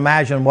 like you can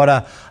imagine what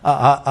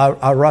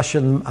a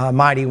rushing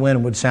mighty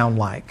wind would sound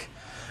like.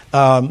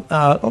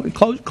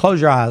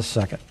 Close your eyes a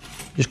second.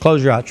 Just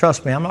close your eyes.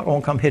 Trust me, I'm not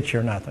going to come hit you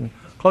or nothing.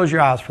 Close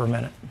your eyes for a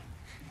minute.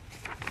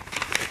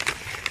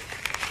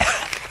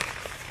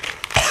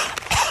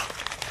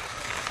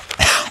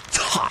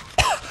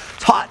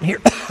 It's hot in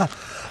here.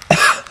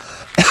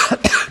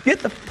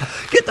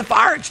 Get the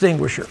fire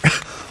extinguisher.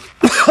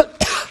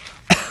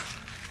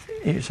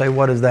 You say,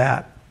 what is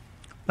that?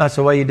 That's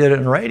the way you did it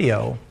in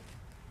radio.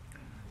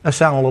 That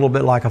sounded a little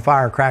bit like a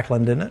fire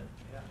crackling, didn't it?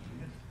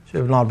 She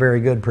was not a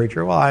very good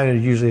preacher. Well, I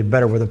usually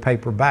better with a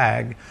paper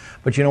bag.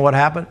 But you know what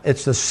happened?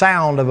 It's the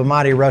sound of a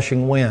mighty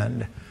rushing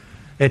wind.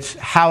 It's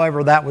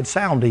however that would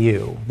sound to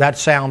you. That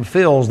sound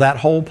fills that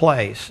whole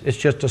place. It's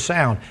just a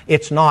sound.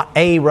 It's not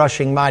a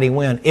rushing mighty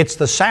wind. It's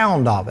the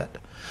sound of it.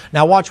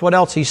 Now watch what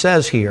else he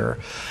says here.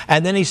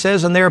 And then he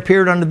says, and there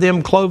appeared unto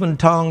them cloven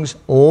tongues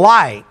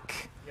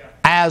like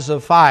as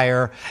of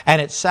fire,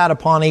 and it sat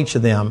upon each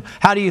of them.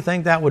 How do you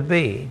think that would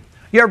be?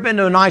 You ever been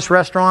to a nice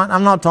restaurant?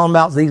 I'm not talking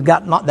about they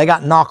got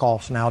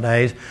knockoffs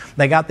nowadays.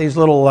 They got these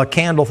little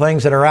candle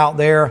things that are out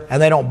there,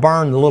 and they don't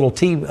burn the little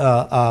tea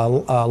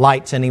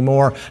lights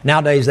anymore.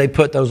 Nowadays they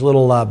put those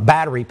little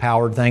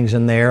battery-powered things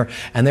in there,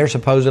 and they're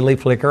supposedly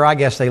flicker. I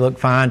guess they look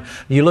fine.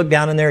 You look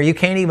down in there, you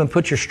can't even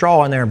put your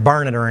straw in there and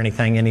burn it or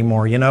anything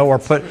anymore, you know, or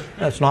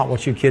that's not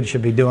what you kids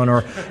should be doing,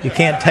 or you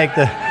can't take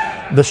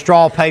the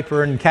straw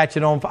paper and catch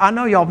it on. I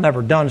know y'all have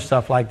never done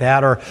stuff like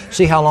that, or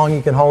see how long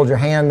you can hold your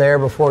hand there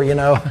before, you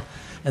know,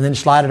 and then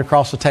slide it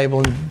across the table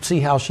and see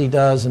how she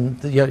does.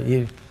 And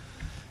you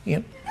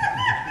know.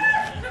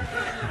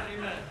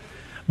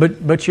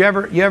 But you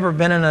ever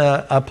been in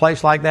a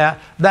place like that?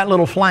 That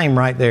little flame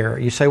right there.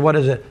 You say, what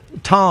is it?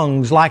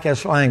 Tongues like as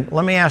flame.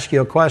 Let me ask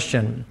you a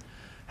question.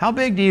 How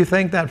big do you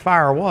think that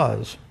fire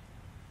was?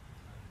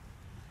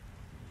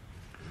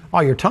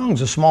 Oh, your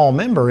tongue's a small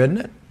member, isn't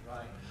it?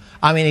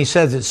 I mean, he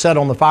says it's set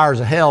on the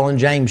fires of hell in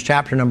James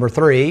chapter number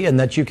 3, and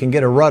that you can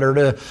get a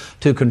rudder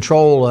to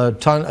control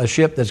a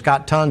ship that's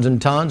got tons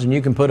and tons, and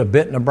you can put a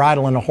bit and a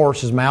bridle in a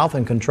horse's mouth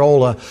and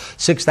control a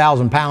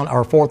 6,000-pound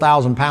or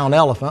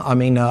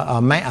 4,000-pound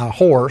a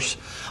horse.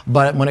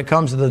 But when it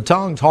comes to the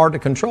tongue, it's hard to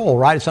control,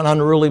 right? It's an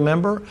unruly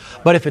member.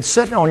 But if it's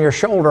sitting on your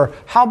shoulder,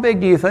 how big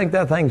do you think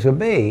that thing's going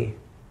to be?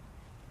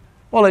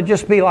 Well, it'd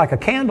just be like a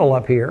candle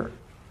up here.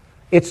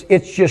 It's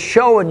just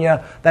showing you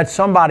that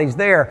somebody's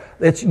there.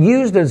 It's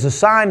used as a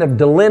sign of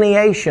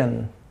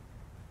delineation.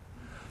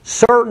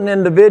 Certain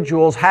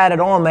individuals had it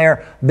on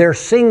there. They're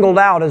singled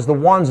out as the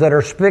ones that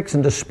are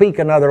fixing to speak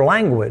another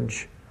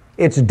language.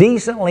 It's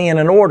decently in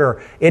an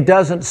order. It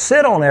doesn't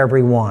sit on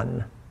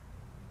everyone.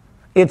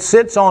 It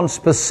sits on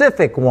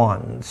specific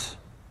ones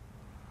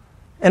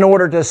in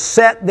order to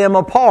set them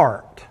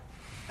apart.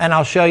 And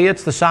I'll show you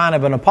it's the sign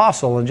of an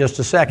apostle in just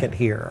a second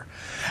here.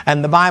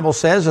 And the Bible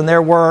says, and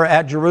there were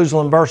at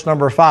Jerusalem, verse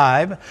number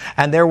 5,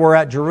 and there were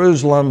at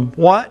Jerusalem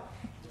what?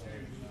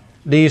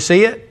 Do you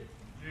see it?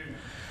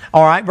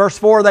 All right, verse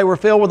 4, they were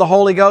filled with the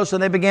Holy Ghost,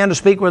 and they began to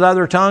speak with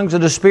other tongues,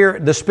 and the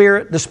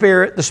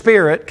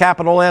Spirit,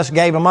 capital S,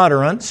 gave them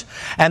utterance.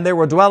 And there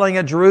were dwelling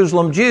at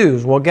Jerusalem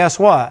Jews. Well, guess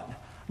what?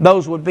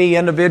 Those would be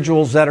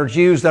individuals that are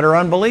Jews that are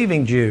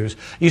unbelieving Jews.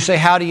 You say,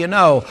 how do you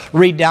know?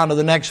 Read down to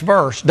the next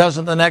verse.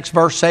 Doesn't the next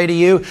verse say to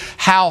you,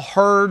 how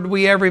heard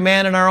we every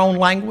man in our own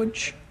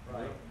language?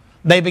 Right.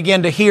 They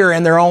begin to hear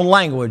in their own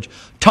language.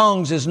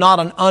 Tongues is not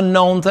an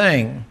unknown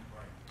thing.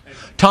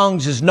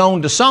 Tongues is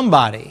known to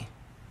somebody.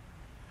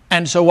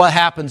 And so what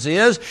happens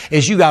is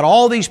you got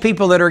all these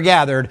people that are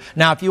gathered.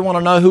 Now, if you want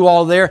to know who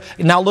all there,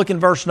 now look in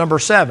verse number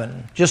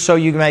 7, just so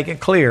you can make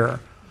it clear.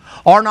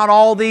 Are not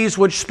all these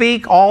which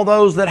speak, all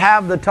those that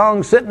have the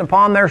tongue sitting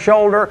upon their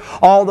shoulder,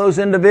 all those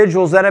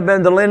individuals that have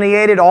been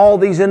delineated, all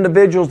these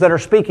individuals that are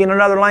speaking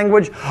another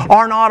language,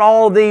 are not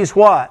all these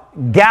what?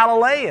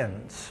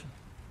 Galileans.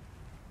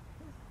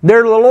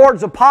 They're the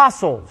Lord's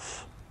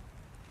apostles.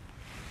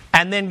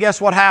 And then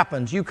guess what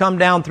happens? You come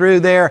down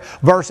through there,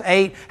 verse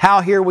 8, how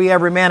hear we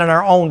every man in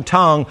our own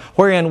tongue,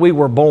 wherein we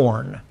were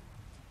born.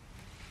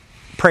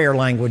 Prayer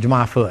language,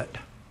 my foot.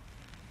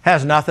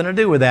 Has nothing to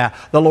do with that.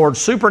 The Lord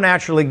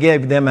supernaturally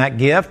gave them that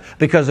gift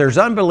because there's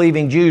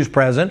unbelieving Jews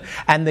present,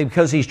 and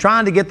because He's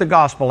trying to get the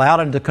gospel out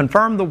and to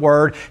confirm the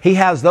word, He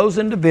has those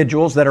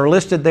individuals that are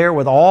listed there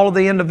with all of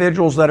the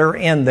individuals that are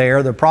in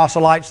there, the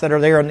proselytes that are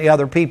there and the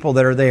other people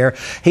that are there.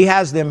 He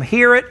has them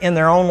hear it in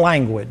their own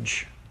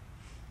language.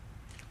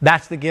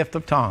 That's the gift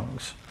of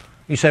tongues.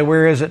 You say,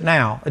 where is it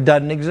now? It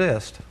doesn't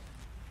exist.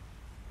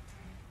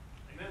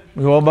 Amen.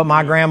 Well, but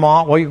my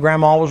grandma, well, your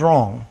grandma was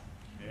wrong.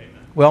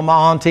 Well,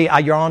 my auntie,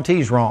 your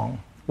auntie's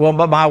wrong. Well,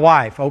 but my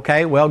wife,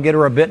 okay, well, get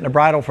her a bit in the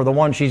bridle for the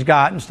one she's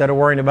got instead of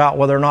worrying about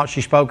whether or not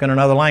she spoke in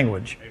another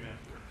language.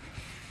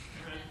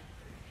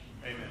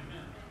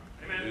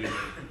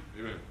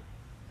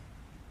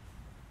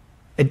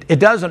 It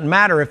doesn't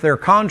matter if they're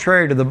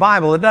contrary to the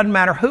Bible. It doesn't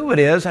matter who it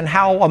is and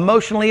how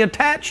emotionally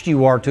attached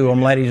you are to them,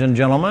 ladies and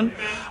gentlemen.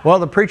 Well,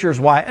 the preacher's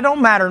wife, it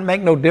don't matter,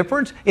 make no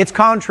difference. It's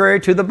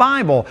contrary to the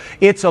Bible.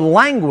 It's a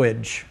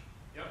language.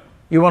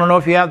 You want to know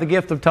if you have the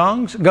gift of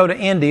tongues? Go to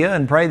India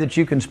and pray that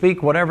you can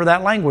speak whatever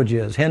that language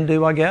is.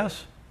 Hindu, I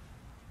guess.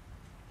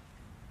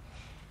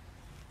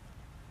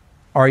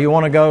 Or you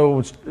want to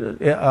go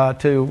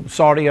to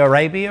Saudi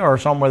Arabia or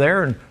somewhere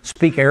there and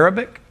speak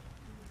Arabic.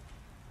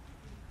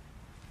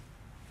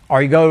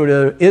 Or you go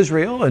to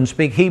Israel and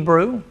speak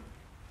Hebrew.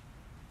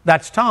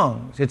 That's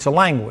tongues. It's a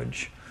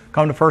language.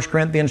 Come to 1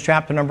 Corinthians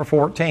chapter number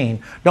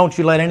 14. Don't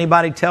you let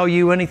anybody tell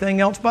you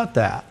anything else but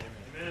that.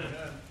 Amen.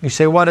 You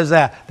say, what is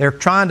that? They're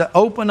trying to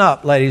open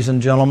up, ladies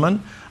and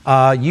gentlemen,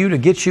 you to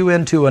get you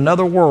into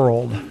another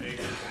world.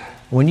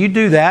 When you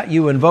do that,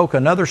 you invoke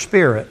another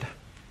spirit.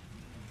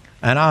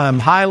 And I'm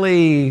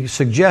highly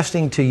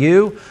suggesting to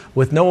you,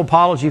 with no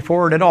apology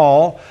for it at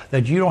all,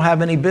 that you don't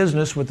have any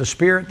business with the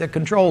spirit that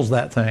controls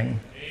that thing.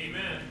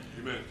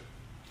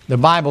 The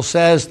Bible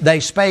says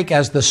they spake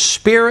as the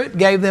Spirit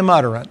gave them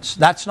utterance.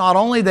 That's not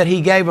only that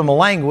He gave them a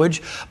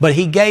language, but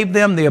He gave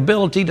them the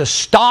ability to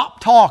stop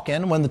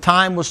talking when the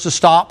time was to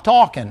stop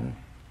talking.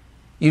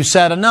 You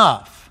said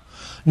enough.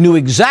 Knew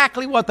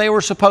exactly what they were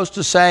supposed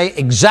to say,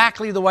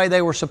 exactly the way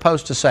they were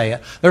supposed to say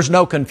it. There's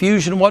no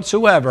confusion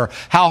whatsoever.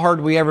 How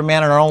heard we every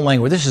man in our own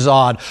language? This is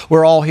odd.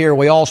 We're all here.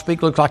 We all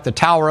speak. Looks like the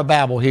Tower of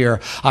Babel here.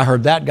 I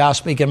heard that guy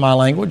speak in my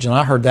language, and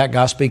I heard that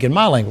guy speak in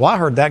my language. Well, I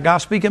heard that guy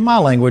speak in my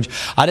language.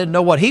 I didn't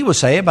know what he was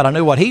saying, but I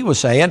knew what he was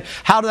saying.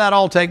 How did that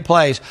all take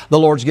place? The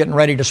Lord's getting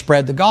ready to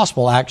spread the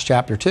gospel, Acts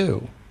chapter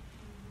 2.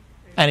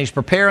 And He's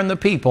preparing the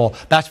people.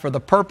 That's for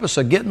the purpose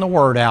of getting the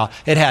word out.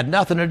 It had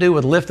nothing to do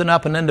with lifting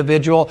up an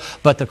individual,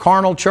 but the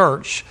carnal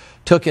church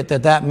took it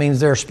that means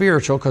they're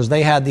spiritual because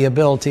they had the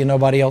ability and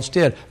nobody else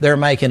did. They're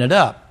making it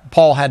up.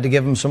 Paul had to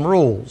give them some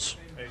rules.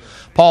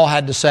 Paul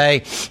had to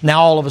say,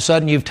 now all of a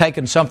sudden you've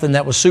taken something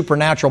that was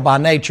supernatural by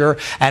nature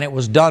and it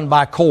was done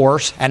by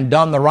course and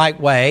done the right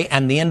way,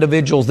 and the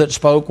individuals that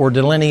spoke were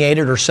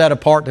delineated or set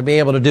apart to be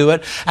able to do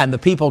it, and the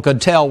people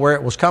could tell where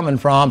it was coming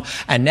from,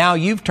 and now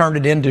you've turned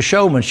it into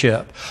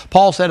showmanship.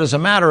 Paul said, as a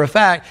matter of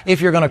fact, if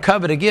you're going to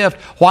covet a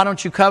gift, why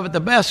don't you covet the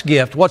best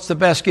gift? What's the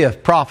best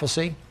gift?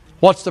 Prophecy.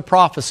 What's the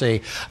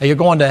prophecy? You're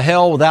going to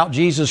hell without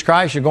Jesus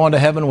Christ, you're going to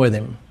heaven with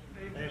Him.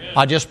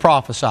 I just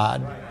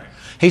prophesied.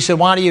 He said,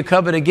 why do you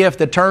covet a gift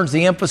that turns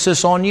the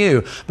emphasis on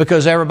you?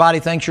 Because everybody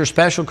thinks you're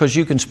special because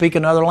you can speak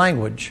another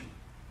language.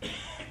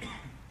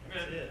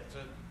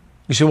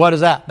 You say, what is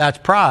that? That's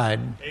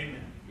pride.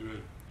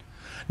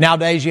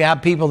 Nowadays you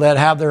have people that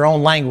have their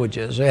own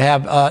languages. They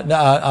have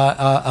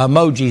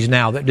emojis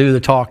now that do the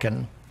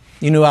talking.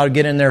 You knew how to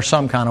get in there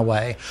some kind of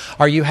way.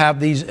 Or you have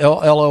these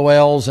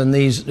LOLs and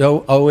these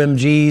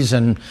OMGs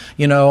and,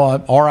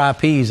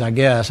 RIPs, I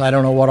guess. I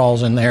don't know what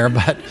all's in there,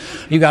 but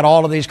you got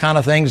all of these kind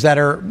of things that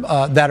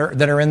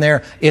are in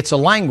there. It's a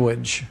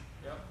language.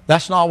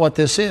 That's not what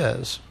this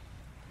is.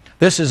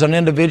 This is an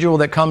individual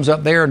that comes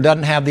up there and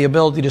doesn't have the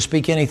ability to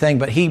speak anything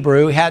but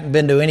Hebrew. He hadn't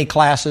been to any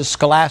classes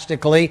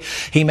scholastically.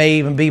 He may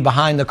even be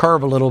behind the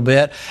curve a little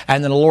bit.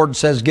 And then the Lord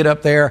says, get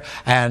up there,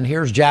 and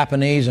here's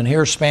Japanese, and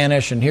here's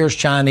Spanish, and here's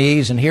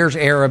Chinese, and here's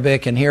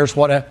Arabic, and here's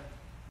what?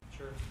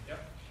 Sure. Yep.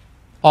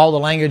 All the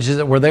languages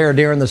that were there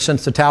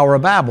since the Tower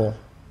of Babel,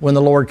 when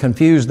the Lord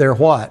confused their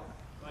what?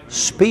 Language.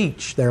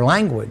 Speech, their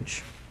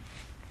language.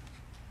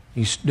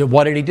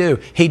 What did He do?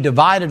 He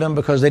divided them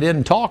because they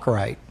didn't talk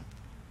right.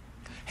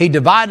 He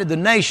divided the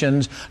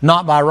nations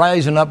not by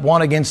raising up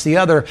one against the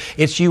other.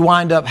 It's you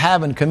wind up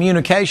having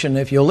communication.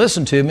 If you'll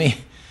listen to me,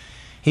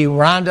 He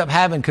wind up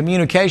having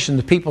communication.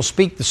 The people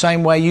speak the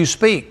same way you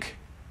speak.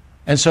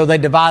 And so they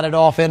divided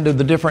off into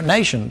the different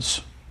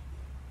nations.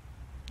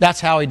 That's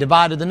how He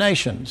divided the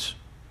nations.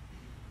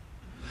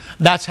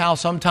 That's how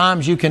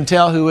sometimes you can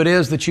tell who it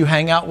is that you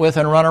hang out with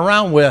and run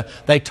around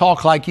with. They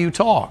talk like you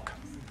talk.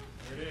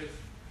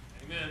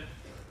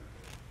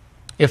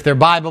 If they're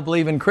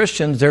Bible-believing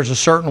Christians, there's a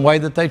certain way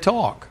that they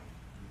talk.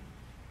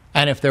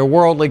 And if they're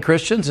worldly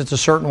Christians, it's a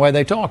certain way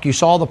they talk. You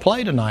saw the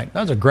play tonight.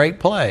 That was a great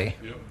play.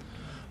 Yep.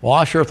 Well,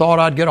 I sure thought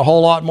I'd get a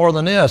whole lot more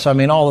than this. I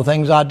mean, all the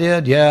things I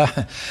did,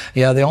 yeah.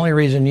 The only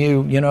reason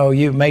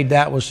you made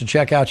that was to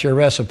check out your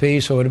recipe,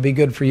 so it'd be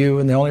good for you.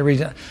 And the only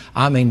reason,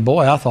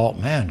 I thought,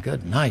 man,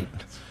 good night.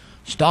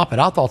 Stop it.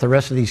 I thought the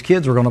rest of these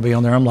kids were going to be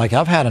on there. I'm like,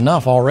 I've had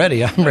enough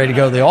already. I'm ready to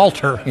go to the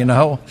altar,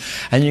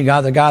 And you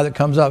got the guy that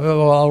comes up,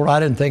 well, I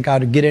didn't think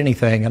I'd get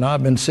anything. And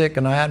I've been sick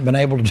and I hadn't been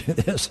able to do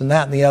this and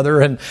that and the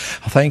other. And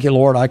thank you,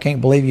 Lord, I can't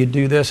believe you'd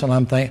do this. And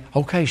I'm thinking,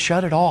 okay,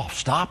 shut it off.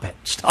 Stop it.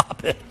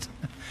 Stop it.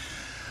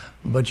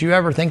 But you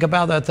ever think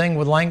about that thing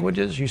with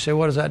languages? You say,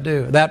 what does that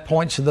do? That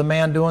points to the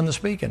man doing the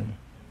speaking.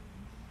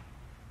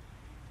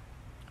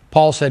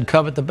 Paul said,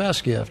 covet the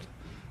best gift,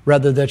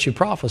 rather that you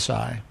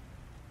prophesy.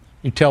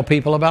 You tell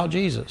people about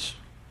Jesus.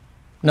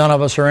 None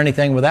of us are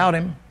anything without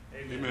Him.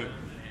 Amen.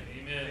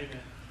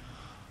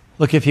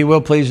 Look, if you will,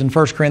 please, in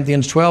 1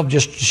 Corinthians 12,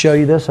 just to show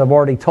you this. I've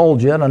already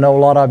told you, and I know a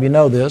lot of you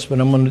know this, but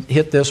I'm going to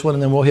hit this one,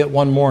 and then we'll hit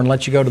one more and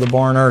let you go to the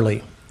barn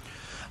early.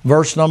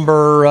 Verse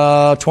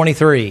number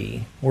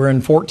 23. We're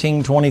in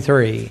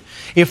 14:23.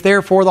 If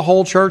therefore the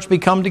whole church be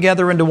come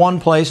together into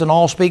one place and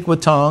all speak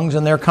with tongues,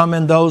 and there come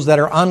in those that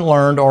are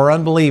unlearned or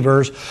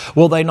unbelievers,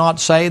 will they not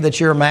say that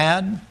you're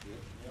mad?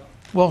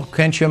 Well,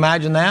 can't you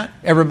imagine that?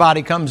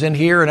 Everybody comes in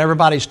here and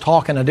everybody's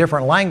talking a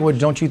different language.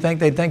 Don't you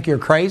think they think you're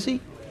crazy?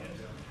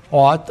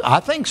 Well, I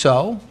think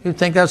so. You'd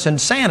think that's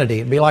insanity.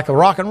 It'd be like a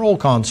rock and roll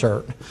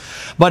concert.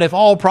 But if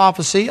all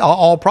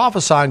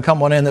prophesying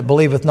come one in that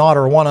believeth not,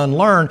 or one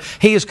unlearned,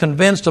 he is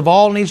convinced of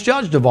all and he's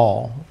judged of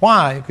all.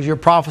 Why? Because your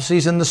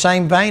prophecy's in the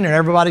same vein and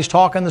everybody's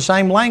talking the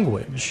same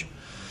language.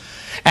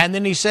 And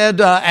then he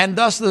said, and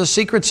thus the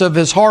secrets of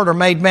his heart are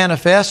made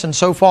manifest, and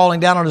so falling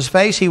down on his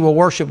face, he will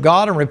worship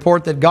God and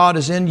report that God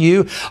is in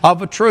you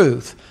of a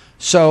truth.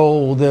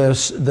 So the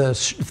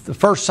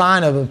first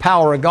sign of the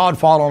power of God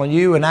falling on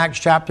you in Acts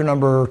chapter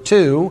number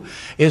 2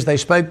 is they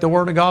spoke the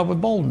word of God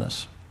with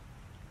boldness.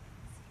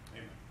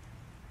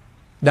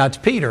 That's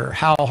Peter.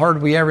 How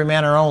heard we every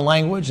man our own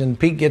language? And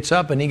Pete gets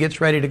up and he gets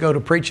ready to go to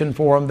preaching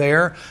for them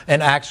there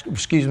in Acts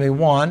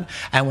 1.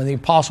 And when the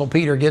apostle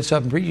Peter gets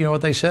up and preaches, you know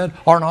what they said?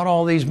 Are not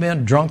all these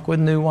men drunk with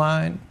new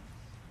wine?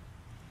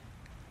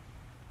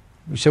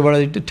 You say, what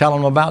are they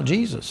telling them about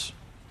Jesus?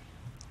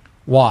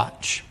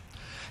 Watch.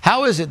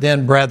 How is it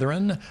then,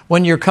 brethren,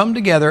 when you're come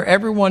together,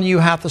 every one of you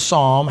hath a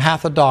psalm,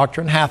 hath a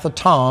doctrine, hath a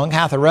tongue,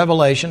 hath a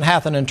revelation,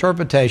 hath an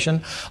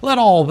interpretation? Let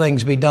all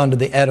things be done to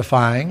the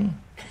edifying.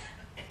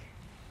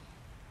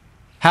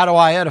 How do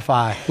I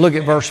edify? Look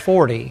at verse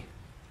 40.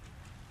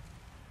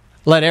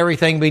 Let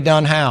everything be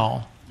done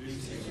how?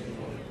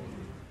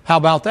 How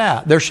about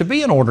that? There should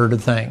be an order to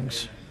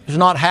things. It's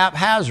not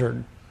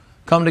haphazard.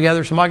 Come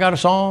together, somebody got a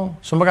song,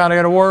 somebody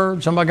got a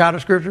word, somebody got a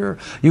scripture,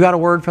 you got a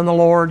word from the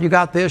Lord, you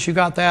got this, you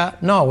got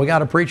that. No, we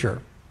got a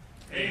preacher.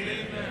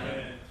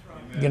 Amen.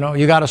 You know,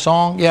 you got a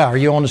song? Yeah, are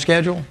you on the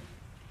schedule?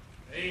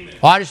 Amen.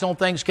 Well, I just don't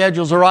think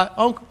schedules are right.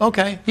 Oh,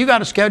 okay, you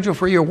got a schedule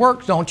for your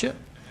work, don't you?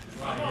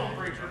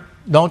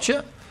 Don't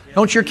you?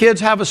 Don't your kids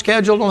have a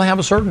schedule? Don't they have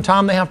a certain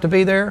time they have to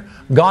be there?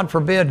 God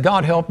forbid,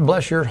 God help,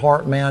 bless your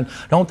heart, man.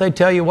 Don't they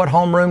tell you what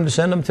homeroom to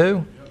send them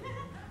to?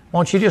 Why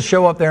don't you just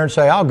show up there and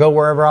say, I'll go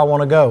wherever I want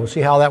to go.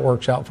 See how that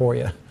works out for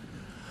you.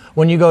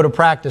 When you go to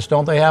practice,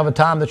 don't they have a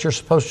time that you're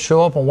supposed to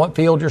show up, on what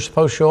field you're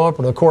supposed to show up,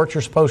 or the court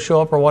you're supposed to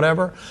show up, or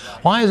whatever?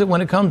 Why is it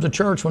when it comes to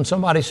church, when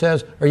somebody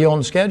says, are you on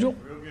the schedule?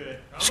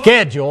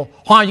 Schedule?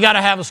 Why, you got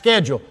to have a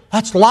schedule.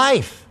 That's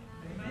life.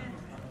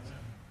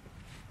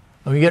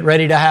 When you get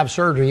ready to have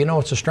surgery, you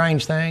know it's a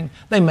strange thing.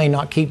 They may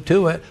not keep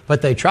to it,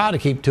 but they try to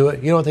keep to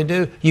it. You know what they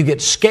do? You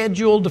get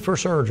scheduled for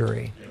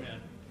surgery.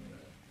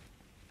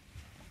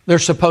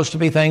 There's supposed to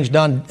be things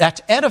done.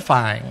 That's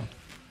edifying.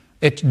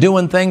 It's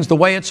doing things the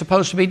way it's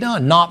supposed to be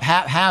done, not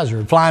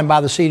haphazard, flying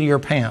by the seat of your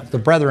pants. The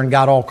brethren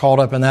got all caught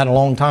up in that a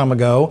long time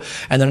ago,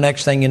 and the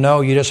next thing you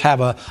know, you just have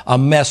a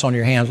mess on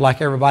your hands,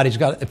 like everybody's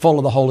got full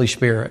of the Holy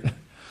Spirit.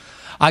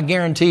 I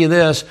guarantee you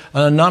this,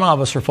 none of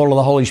us are full of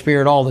the Holy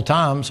Spirit all the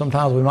time.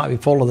 Sometimes we might be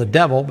full of the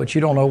devil, but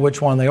you don't know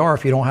which one they are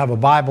if you don't have a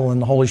Bible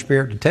and the Holy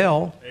Spirit to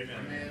tell.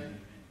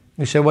 Amen.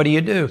 You say, what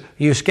do?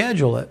 You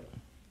schedule it.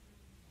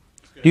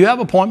 Do you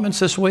have appointments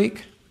this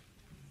week?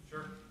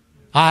 Sure.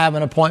 I have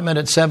an appointment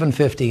at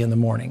 7:50 in the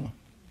morning.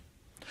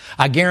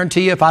 I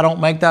guarantee you if I don't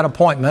make that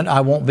appointment,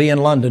 I won't be in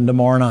London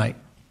tomorrow night.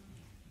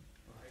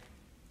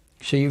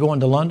 So you're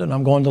going to London?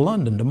 I'm going to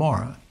London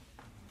tomorrow.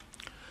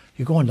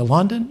 You're going to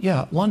London?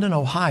 Yeah, London,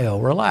 Ohio.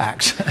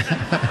 Relax.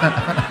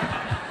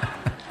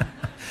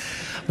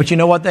 But you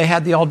know what they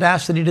had the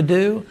audacity to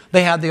do?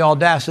 They had the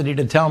audacity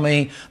to tell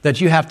me that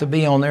you have to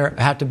be on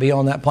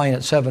that plane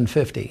at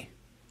 7:50.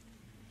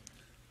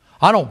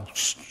 I don't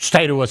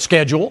stay to a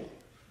schedule.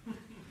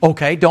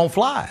 Okay, don't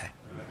fly.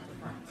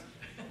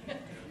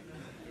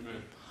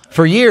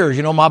 For years,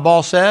 you know, my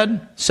boss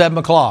said 7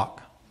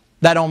 o'clock.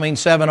 That don't mean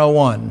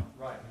 7:01.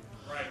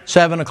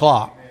 7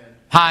 o'clock.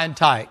 High and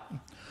tight.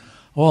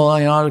 Well,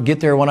 you know, I'll get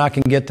there when I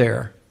can get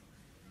there.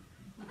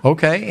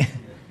 Okay.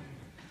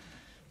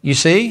 You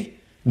see,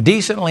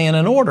 decently and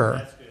in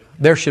order.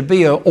 There should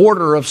be an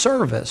order of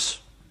service.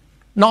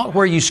 Not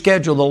where you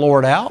schedule the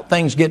Lord out.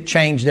 Things get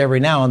changed every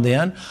now and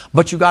then.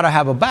 But you got to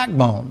have a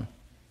backbone.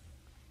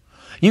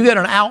 You get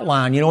an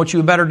outline. You know what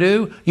you better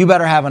do? You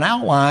better have an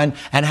outline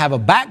and have a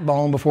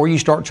backbone before you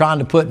start trying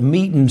to put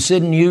meat and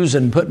sinews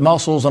and put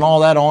muscles and all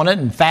that on it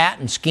and fat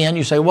and skin.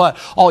 You say, what?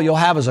 All you'll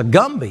have is a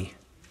Gumby.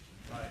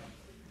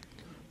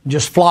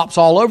 Just flops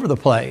all over the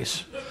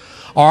place.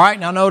 All right,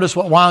 now notice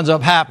what winds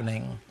up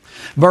happening.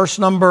 Verse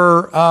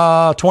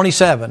number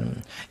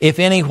 27. If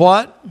any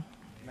what?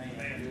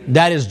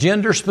 That is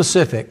gender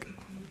specific.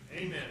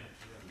 Amen.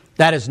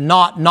 That is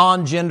not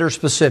non-gender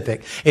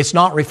specific. It's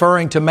not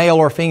referring to male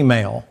or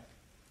female.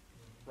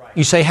 Right.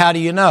 You say, how do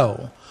you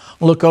know?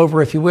 Look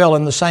over, if you will,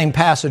 in the same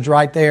passage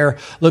right there.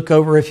 Look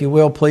over, if you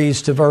will,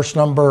 please, to verse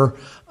number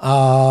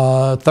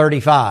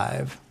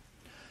 35.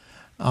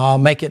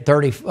 Make it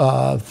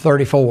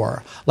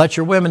 34. Let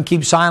your women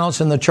keep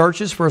silence in the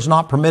churches, for it is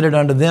not permitted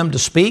unto them to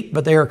speak,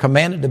 but they are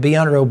commanded to be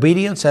under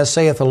obedience, as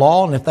saith the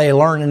law. And if they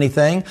learn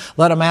anything,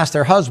 let them ask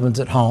their husbands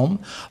at home,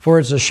 for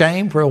it's a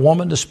shame for a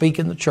woman to speak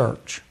in the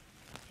church.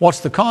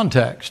 What's the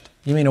context?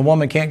 You mean a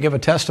woman can't give a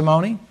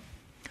testimony?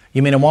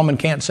 You mean a woman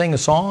can't sing a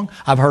song?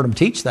 I've heard them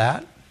teach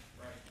that.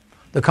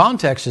 The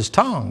context is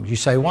tongues. You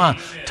say, why?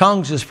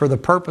 Tongues is for the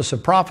purpose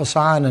of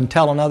prophesying and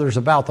telling others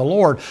about the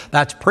Lord.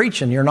 That's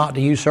preaching. You're not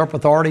to usurp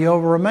authority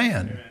over a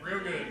man. Real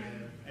good.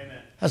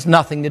 Amen. That's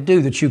nothing to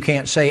do that you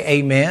can't say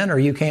amen, or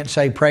you can't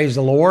say praise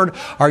the Lord,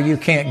 or you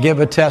can't give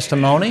a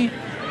testimony.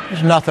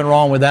 There's nothing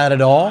wrong with that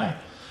at all.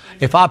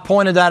 If I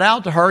pointed that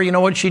out to her, you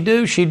know what she'd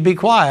do? She'd be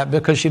quiet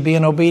because she'd be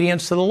in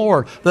obedience to the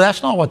Lord. But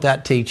that's not what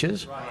that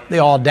teaches. The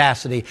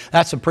audacity.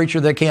 That's a preacher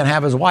that can't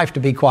have his wife to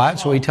be quiet,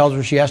 so he tells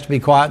her she has to be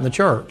quiet in the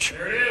church.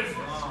 There it is.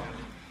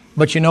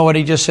 But you know what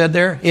he just said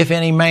there? If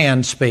any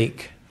man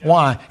speak.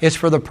 Why? It's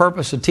for the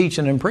purpose of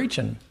teaching and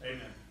preaching.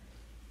 Amen.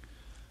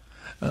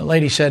 A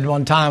lady said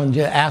one time,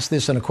 asked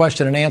this in a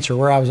question and answer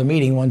where I was a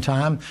meeting one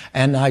time,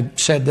 and I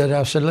said,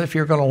 if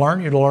you're going to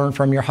learn, you'll learn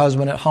from your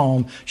husband at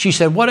home. She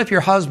said, what if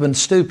your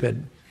husband's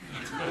stupid?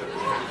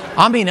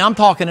 I mean, I'm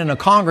talking in a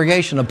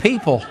congregation of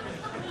people.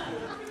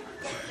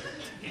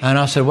 And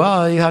I said,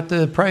 well, you have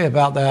to pray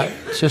about that,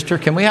 sister.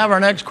 Can we have our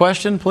next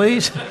question,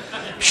 please?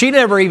 She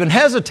never even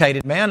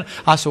hesitated, man.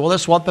 I said, well,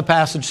 this is what the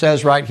passage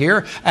says right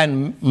here.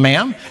 And,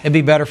 ma'am, it'd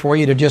be better for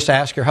you to just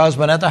ask your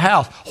husband at the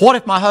house. What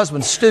if my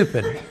husband's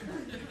stupid?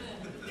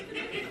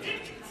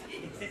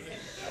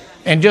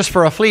 And just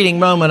for a fleeting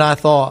moment, I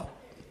thought,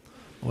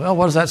 well,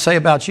 what does that say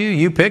about you?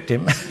 You picked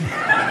him.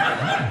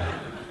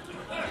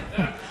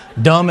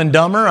 Dumb and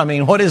Dumber? I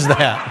mean, what is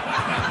that?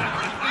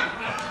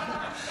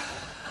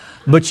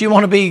 But you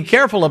want to be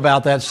careful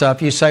about that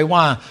stuff. You say,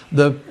 why?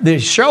 They're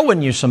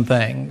showing you some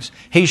things.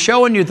 He's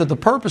showing you that the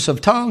purpose of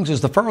tongues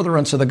is the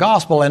furtherance of the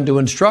gospel and to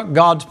instruct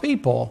God's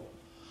people.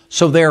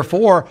 So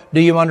therefore,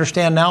 do you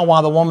understand now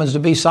why the woman's to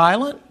be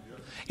silent?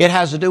 It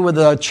has to do with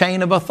the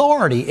chain of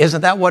authority.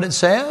 Isn't that what it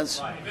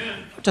says?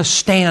 To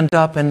stand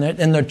up in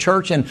the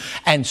church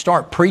and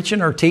start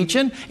preaching or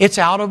teaching, it's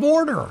out of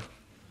order.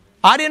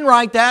 I didn't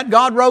write that.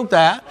 God wrote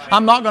that.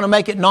 I'm not going to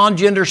make it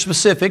non-gender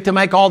specific to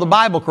make all the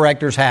Bible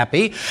correctors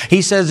happy.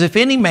 He says, if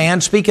any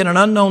man speak in an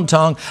unknown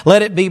tongue,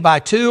 let it be by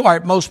two or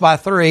at most by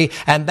three,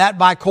 and that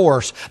by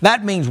course.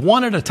 That means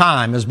one at a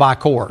time is by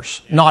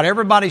course. Not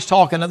everybody's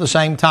talking at the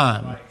same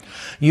time.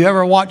 You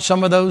ever watch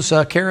some of those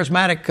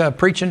charismatic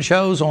preaching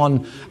shows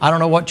on, I don't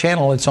know what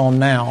channel it's on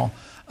now.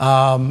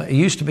 It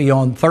used to be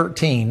on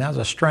 13. That was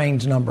a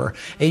strange number.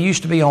 It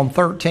used to be on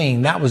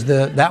 13. That was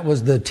the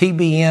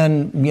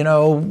TBN, you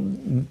know,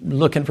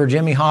 looking for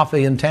Jimmy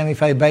Hoffa and Tammy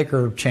Faye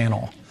Baker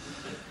channel.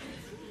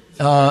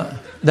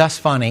 That's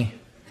funny.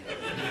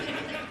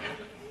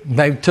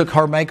 They took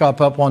her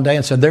makeup up one day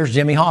and said, there's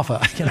Jimmy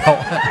Hoffa, you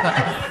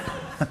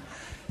know.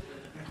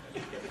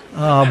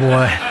 Oh,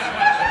 boy.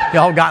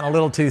 Y'all gotten a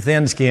little too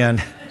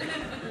thin-skinned.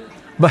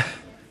 But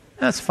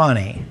that's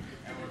funny.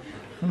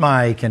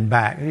 Mike and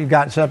back. You've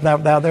got something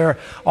out there,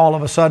 all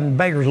of a sudden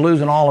Baker's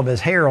losing all of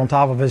his hair on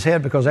top of his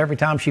head because every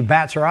time she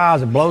bats her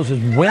eyes, it blows his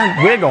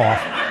wig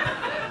off.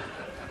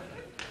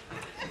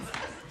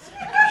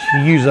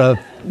 She uses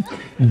a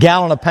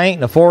gallon of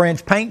paint and a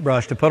 4-inch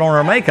paintbrush to put on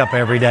her makeup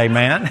every day,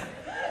 man.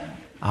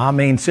 I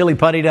mean, Silly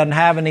Putty doesn't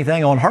have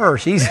anything on her.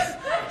 She's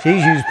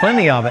used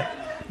plenty of it.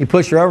 You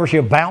push her over,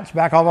 she'll bounce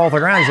back off the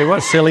ground. You say,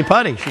 what's Silly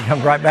Putty? She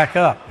comes right back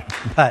up.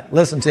 But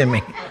listen to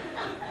me.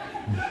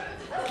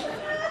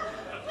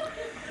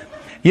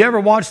 You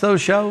ever watch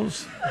those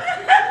shows?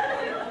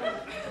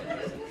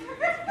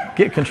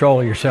 Get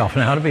control of yourself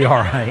now. It'll be all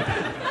right.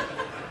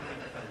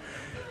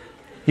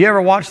 You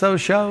ever watch those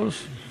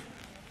shows?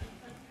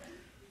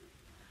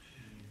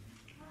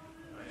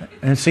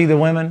 And see the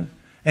women?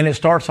 And it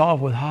starts off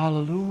with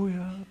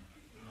hallelujah,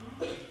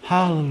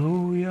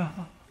 hallelujah,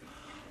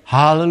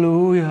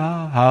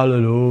 hallelujah,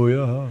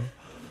 hallelujah,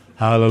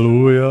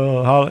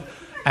 hallelujah, hallelujah.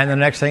 And the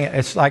next thing,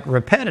 it's like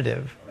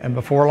repetitive. And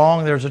before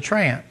long, there's a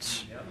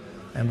trance.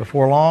 And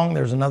before long,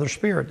 there's another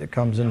spirit that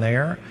comes in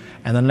there.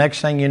 And the next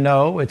thing you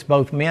know, it's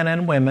both men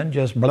and women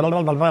just blah, blah,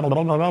 blah, blah,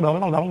 blah, blah,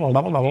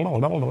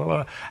 blah,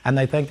 blah, and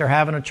they think they're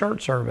having a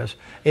church service.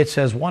 It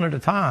says one at a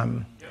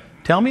time.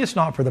 Tell me it's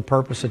not for the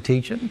purpose of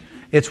teaching.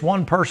 It's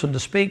one person to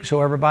speak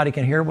so everybody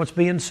can hear what's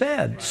being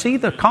said. See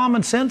the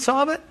common sense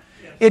of it?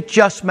 It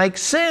just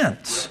makes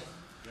sense.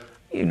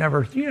 You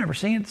never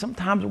seen it.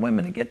 Sometimes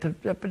women that get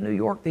up in New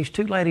York, these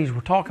two ladies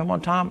were talking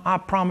one time. I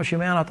promise you,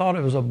 man, I thought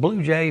it was two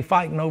blue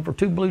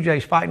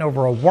jays fighting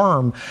over a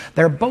worm.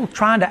 They're both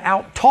trying to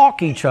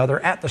out-talk each other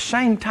at the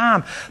same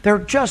time. They're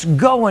just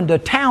going to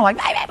town like,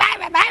 I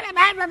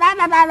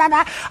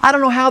don't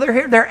know how they're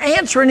here. They're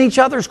answering each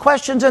other's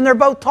questions and they're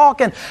both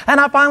talking. And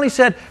I finally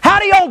said, how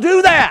do y'all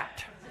do that?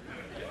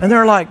 And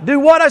they're like, do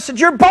what? I said,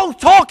 you're both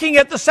talking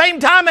at the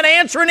same time and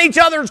answering each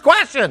other's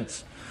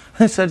questions.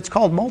 He said, it's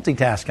called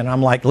multitasking.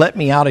 I'm like, let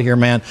me out of here,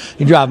 man.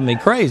 You're driving me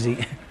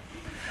crazy.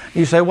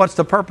 You say, what's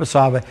the purpose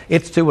of it?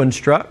 It's to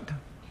instruct.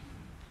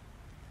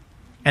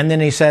 And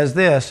then he says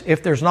this,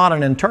 if there's not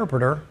an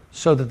interpreter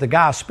so that the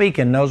guy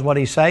speaking knows what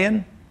he's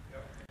saying,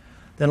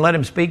 then let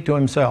him speak to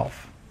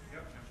himself.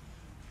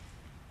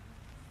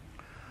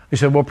 He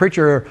said, well,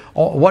 preacher,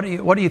 what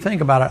do you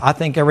think about it? I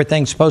think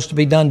everything's supposed to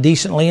be done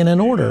decently and in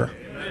order.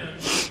 Amen.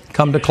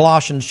 Come to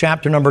Colossians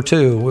chapter number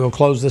 2. We'll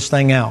close this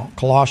thing out.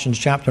 Colossians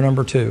chapter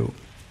number 2.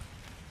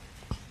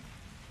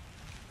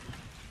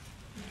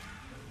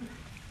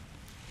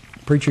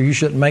 Preacher, you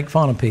shouldn't make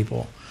fun of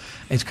people.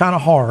 It's kind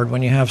of hard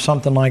when you have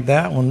something like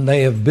that, when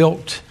they have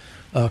built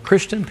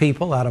Christian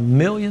people out of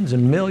millions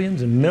and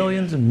millions and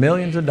millions and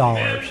millions of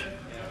dollars.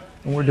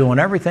 And we're doing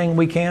everything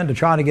we can to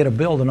try to get a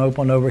building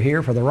open over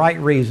here for the right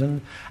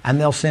reason. And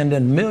they'll send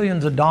in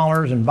millions of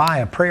dollars and buy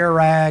a prayer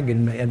rag.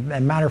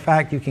 And matter of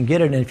fact, you can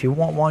get it. And if you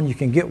want one, you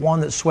can get one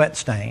that's sweat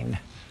stained.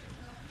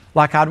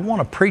 Like I'd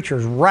want a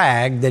preacher's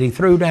rag that he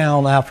threw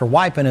down after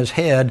wiping his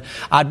head.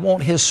 I'd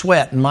want his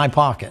sweat in my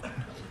pocket.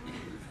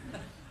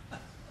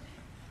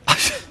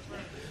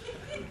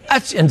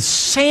 That's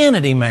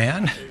insanity,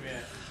 man.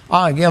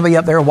 Oh, give me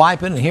up there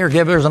wiping, and here,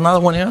 there's another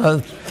one.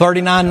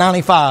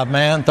 $39.95,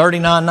 man,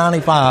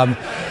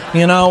 $39.95.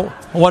 You know,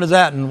 what is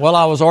that? And well,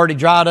 I was already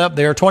dried up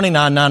there,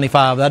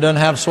 $29.95. That doesn't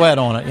have sweat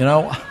on it, you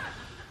know.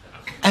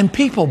 And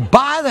people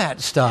buy that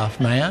stuff,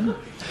 man.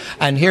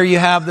 And here you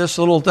have this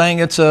little thing.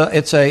 It's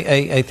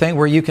a thing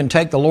where you can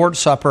take the Lord's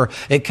Supper.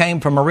 It came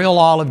from a real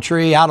olive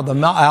tree out of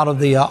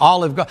the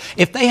olive.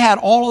 If they had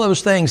all of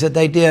those things that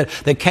they did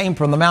that came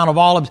from the Mount of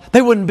Olives,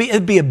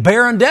 it'd be a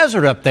barren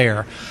desert up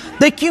there.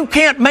 You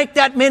can't make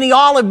that many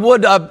olive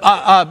wood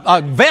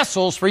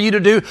vessels for you to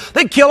do.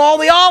 They kill all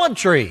the olive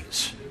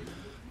trees.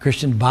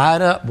 Christians, buy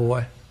it up,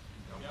 boy.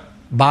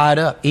 Buy it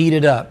up. Eat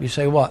it up. You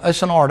say, what?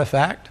 It's an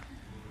artifact.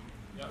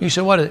 You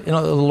say, what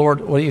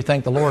do you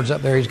think the Lord's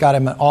up there? He's got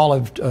him an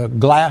olive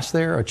glass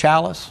there, a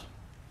chalice.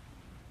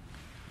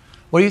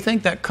 What do you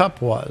think that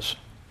cup was?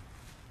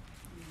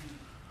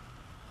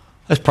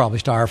 It's probably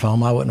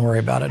styrofoam. I wouldn't worry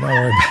about it. Don't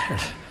worry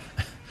about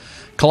it.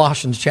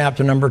 Colossians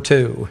chapter number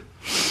 2.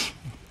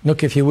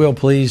 Look, if you will,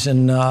 please,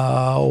 and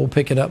we'll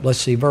pick it up. Let's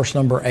see, verse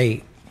number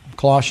 8.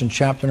 Colossians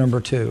chapter number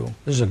 2.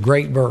 This is a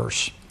great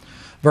verse.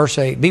 Verse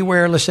 8,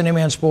 beware lest any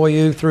man spoil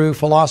you through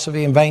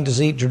philosophy and vain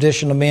deceit,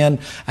 tradition of men,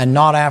 and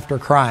not after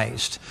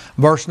Christ.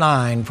 Verse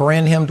 9, for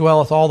in him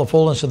dwelleth all the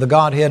fullness of the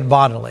Godhead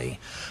bodily.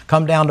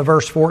 Come down to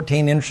verse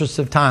 14, interest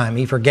of time.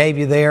 He forgave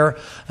you there.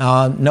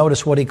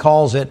 Notice what he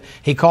calls it.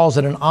 He calls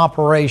it an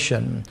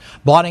operation.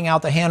 Blotting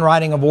out the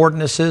handwriting of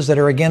ordinances that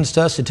are against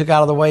us, he took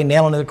out of the way,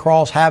 nailing to the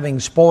cross, having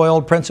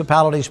spoiled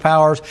principalities,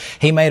 powers.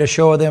 He made a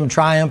show of them,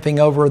 triumphing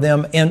over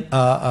them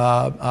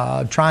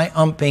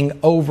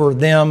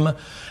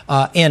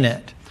in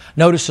it.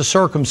 Notice the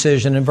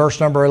circumcision in verse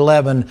number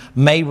 11,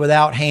 made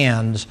without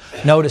hands.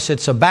 Notice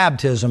it's a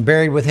baptism,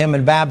 buried with him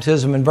in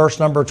baptism in verse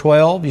number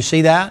 12. You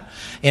see that?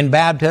 In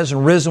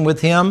baptism, risen with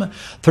him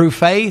through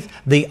faith,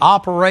 the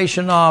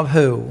operation of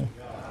who?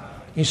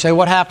 You say,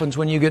 what happens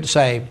when you get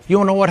saved? You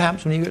want to know what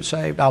happens when you get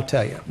saved? I'll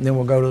tell you. Then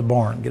we'll go to the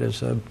barn and get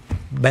us a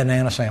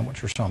banana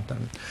sandwich or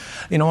something.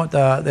 You know what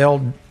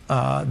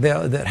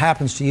that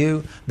happens to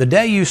you? The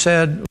day you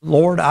said,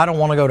 Lord, I don't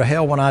want to go to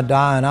hell when I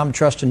die, and I'm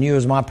trusting you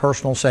as my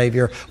personal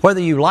Savior,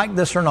 whether you like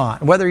this or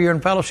not, whether you're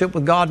in fellowship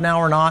with God now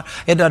or not,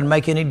 it doesn't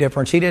make any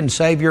difference. He didn't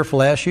save your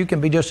flesh. You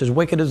can be just as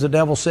wicked as the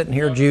devil sitting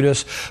here,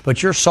 Judas,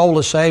 but your soul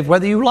is saved,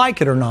 whether you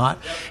like it or not.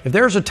 If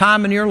there's a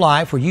time in your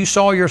life where you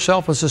saw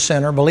yourself as a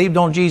sinner, believed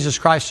on Jesus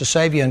Christ to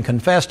save you, and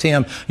confessed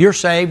Him, you're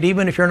saved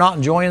even if you're not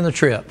enjoying the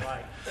trip.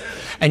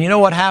 And you know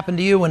what happened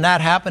to you when that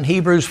happened?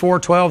 Hebrews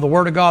 4:12, the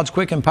Word of God's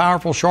quick and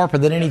powerful, sharper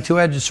than any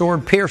two-edged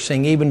sword,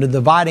 piercing even to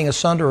dividing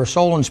asunder of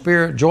soul and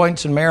spirit,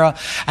 joints and marrow,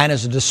 and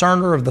as a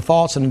discerner of the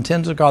thoughts and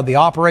intents of God. The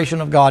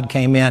operation of God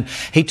came in.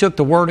 He took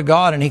the Word of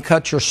God and He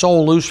cut your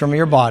soul loose from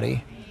your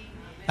body.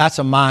 That's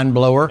a mind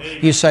blower.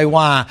 You say,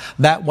 why?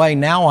 That way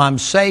now I'm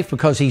safe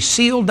because He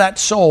sealed that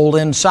soul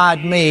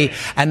inside me,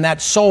 and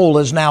that soul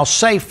is now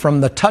safe from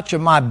the touch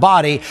of my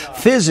body.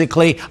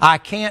 Physically, I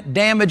can't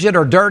damage it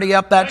or dirty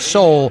up that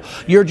soul.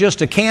 You're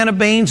just a can of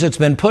beans that's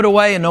been put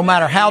away, and no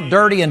matter how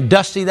dirty and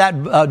dusty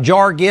that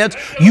jar gets,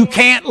 you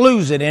can't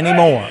lose it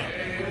anymore.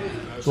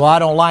 So I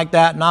don't like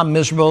that, and I'm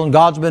miserable, and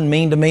God's been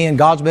mean to me, and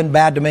God's been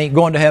bad to me.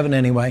 Going to heaven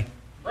anyway.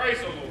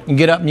 You can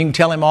get up and you can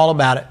tell Him all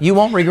about it. You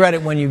won't regret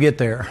it when you get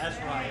there.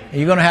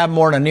 You're going to have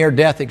more than a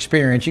near-death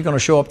experience. You're going to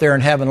show up there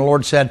in heaven. The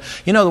Lord said,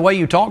 you know, the way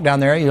you talk down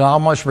there, you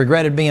almost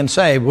regretted being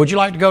saved. Would you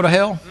like to go to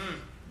hell?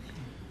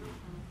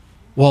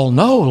 Well,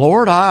 no,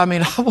 Lord. I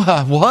mean,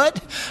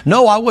 what?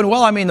 No, I wouldn't.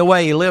 Well, I mean, the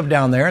way you lived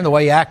down there and the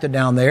way you acted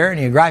down there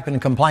and you griping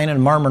and complaining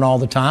and murmuring all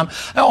the time,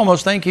 I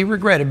almost think He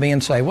regretted being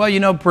saved. Well,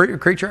 you know,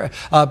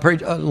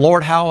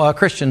 Lord, how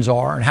Christians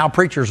are and how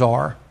preachers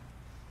are.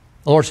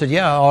 The Lord said,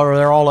 yeah,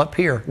 they're all up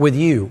here with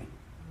you.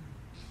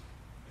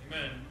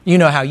 Amen. You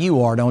know how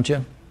you are, don't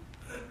you?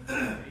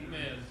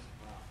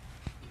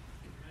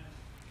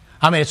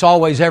 I mean, it's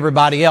always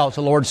everybody else.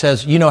 The Lord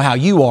says, you know how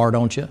you are,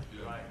 don't you?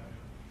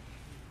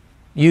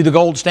 You the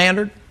gold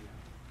standard?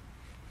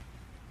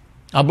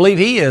 I believe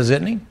He is,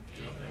 isn't He?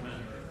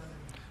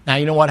 Now,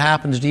 you know what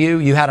happens to you?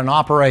 You had an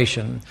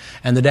operation,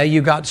 and the day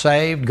you got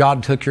saved,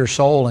 God took your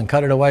soul and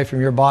cut it away from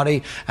your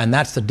body, and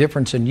that's the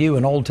difference in you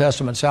and Old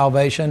Testament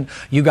salvation.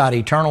 You got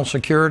eternal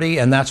security,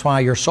 and that's why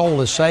your soul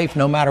is safe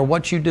no matter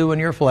what you do in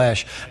your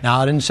flesh. Now,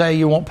 I didn't say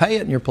you won't pay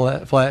it in your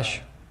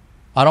flesh.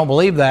 I don't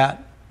believe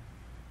that.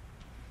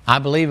 I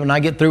believe when I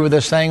get through with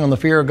this thing on the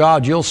fear of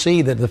God, you'll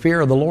see that the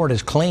fear of the Lord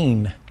is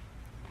clean,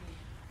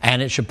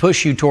 and it should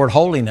push you toward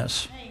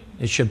holiness.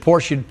 It should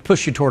push you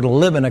toward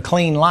living a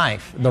clean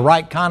life, the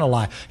right kind of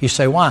life. You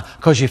say, why?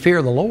 Because you fear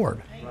the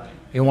Lord.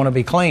 You want to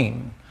be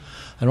clean.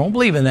 I don't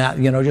believe in that,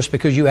 just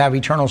because you have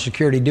eternal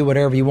security, do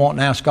whatever you want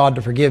and ask God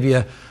to forgive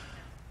you.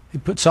 He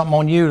put something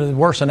on you that's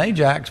worse than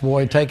Ajax,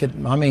 boy, take it.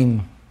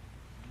 All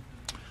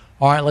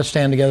right, let's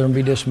stand together and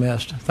be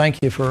dismissed. Thank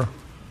you for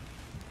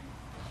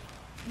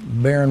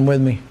bearing with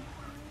me.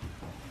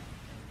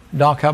 Doc, how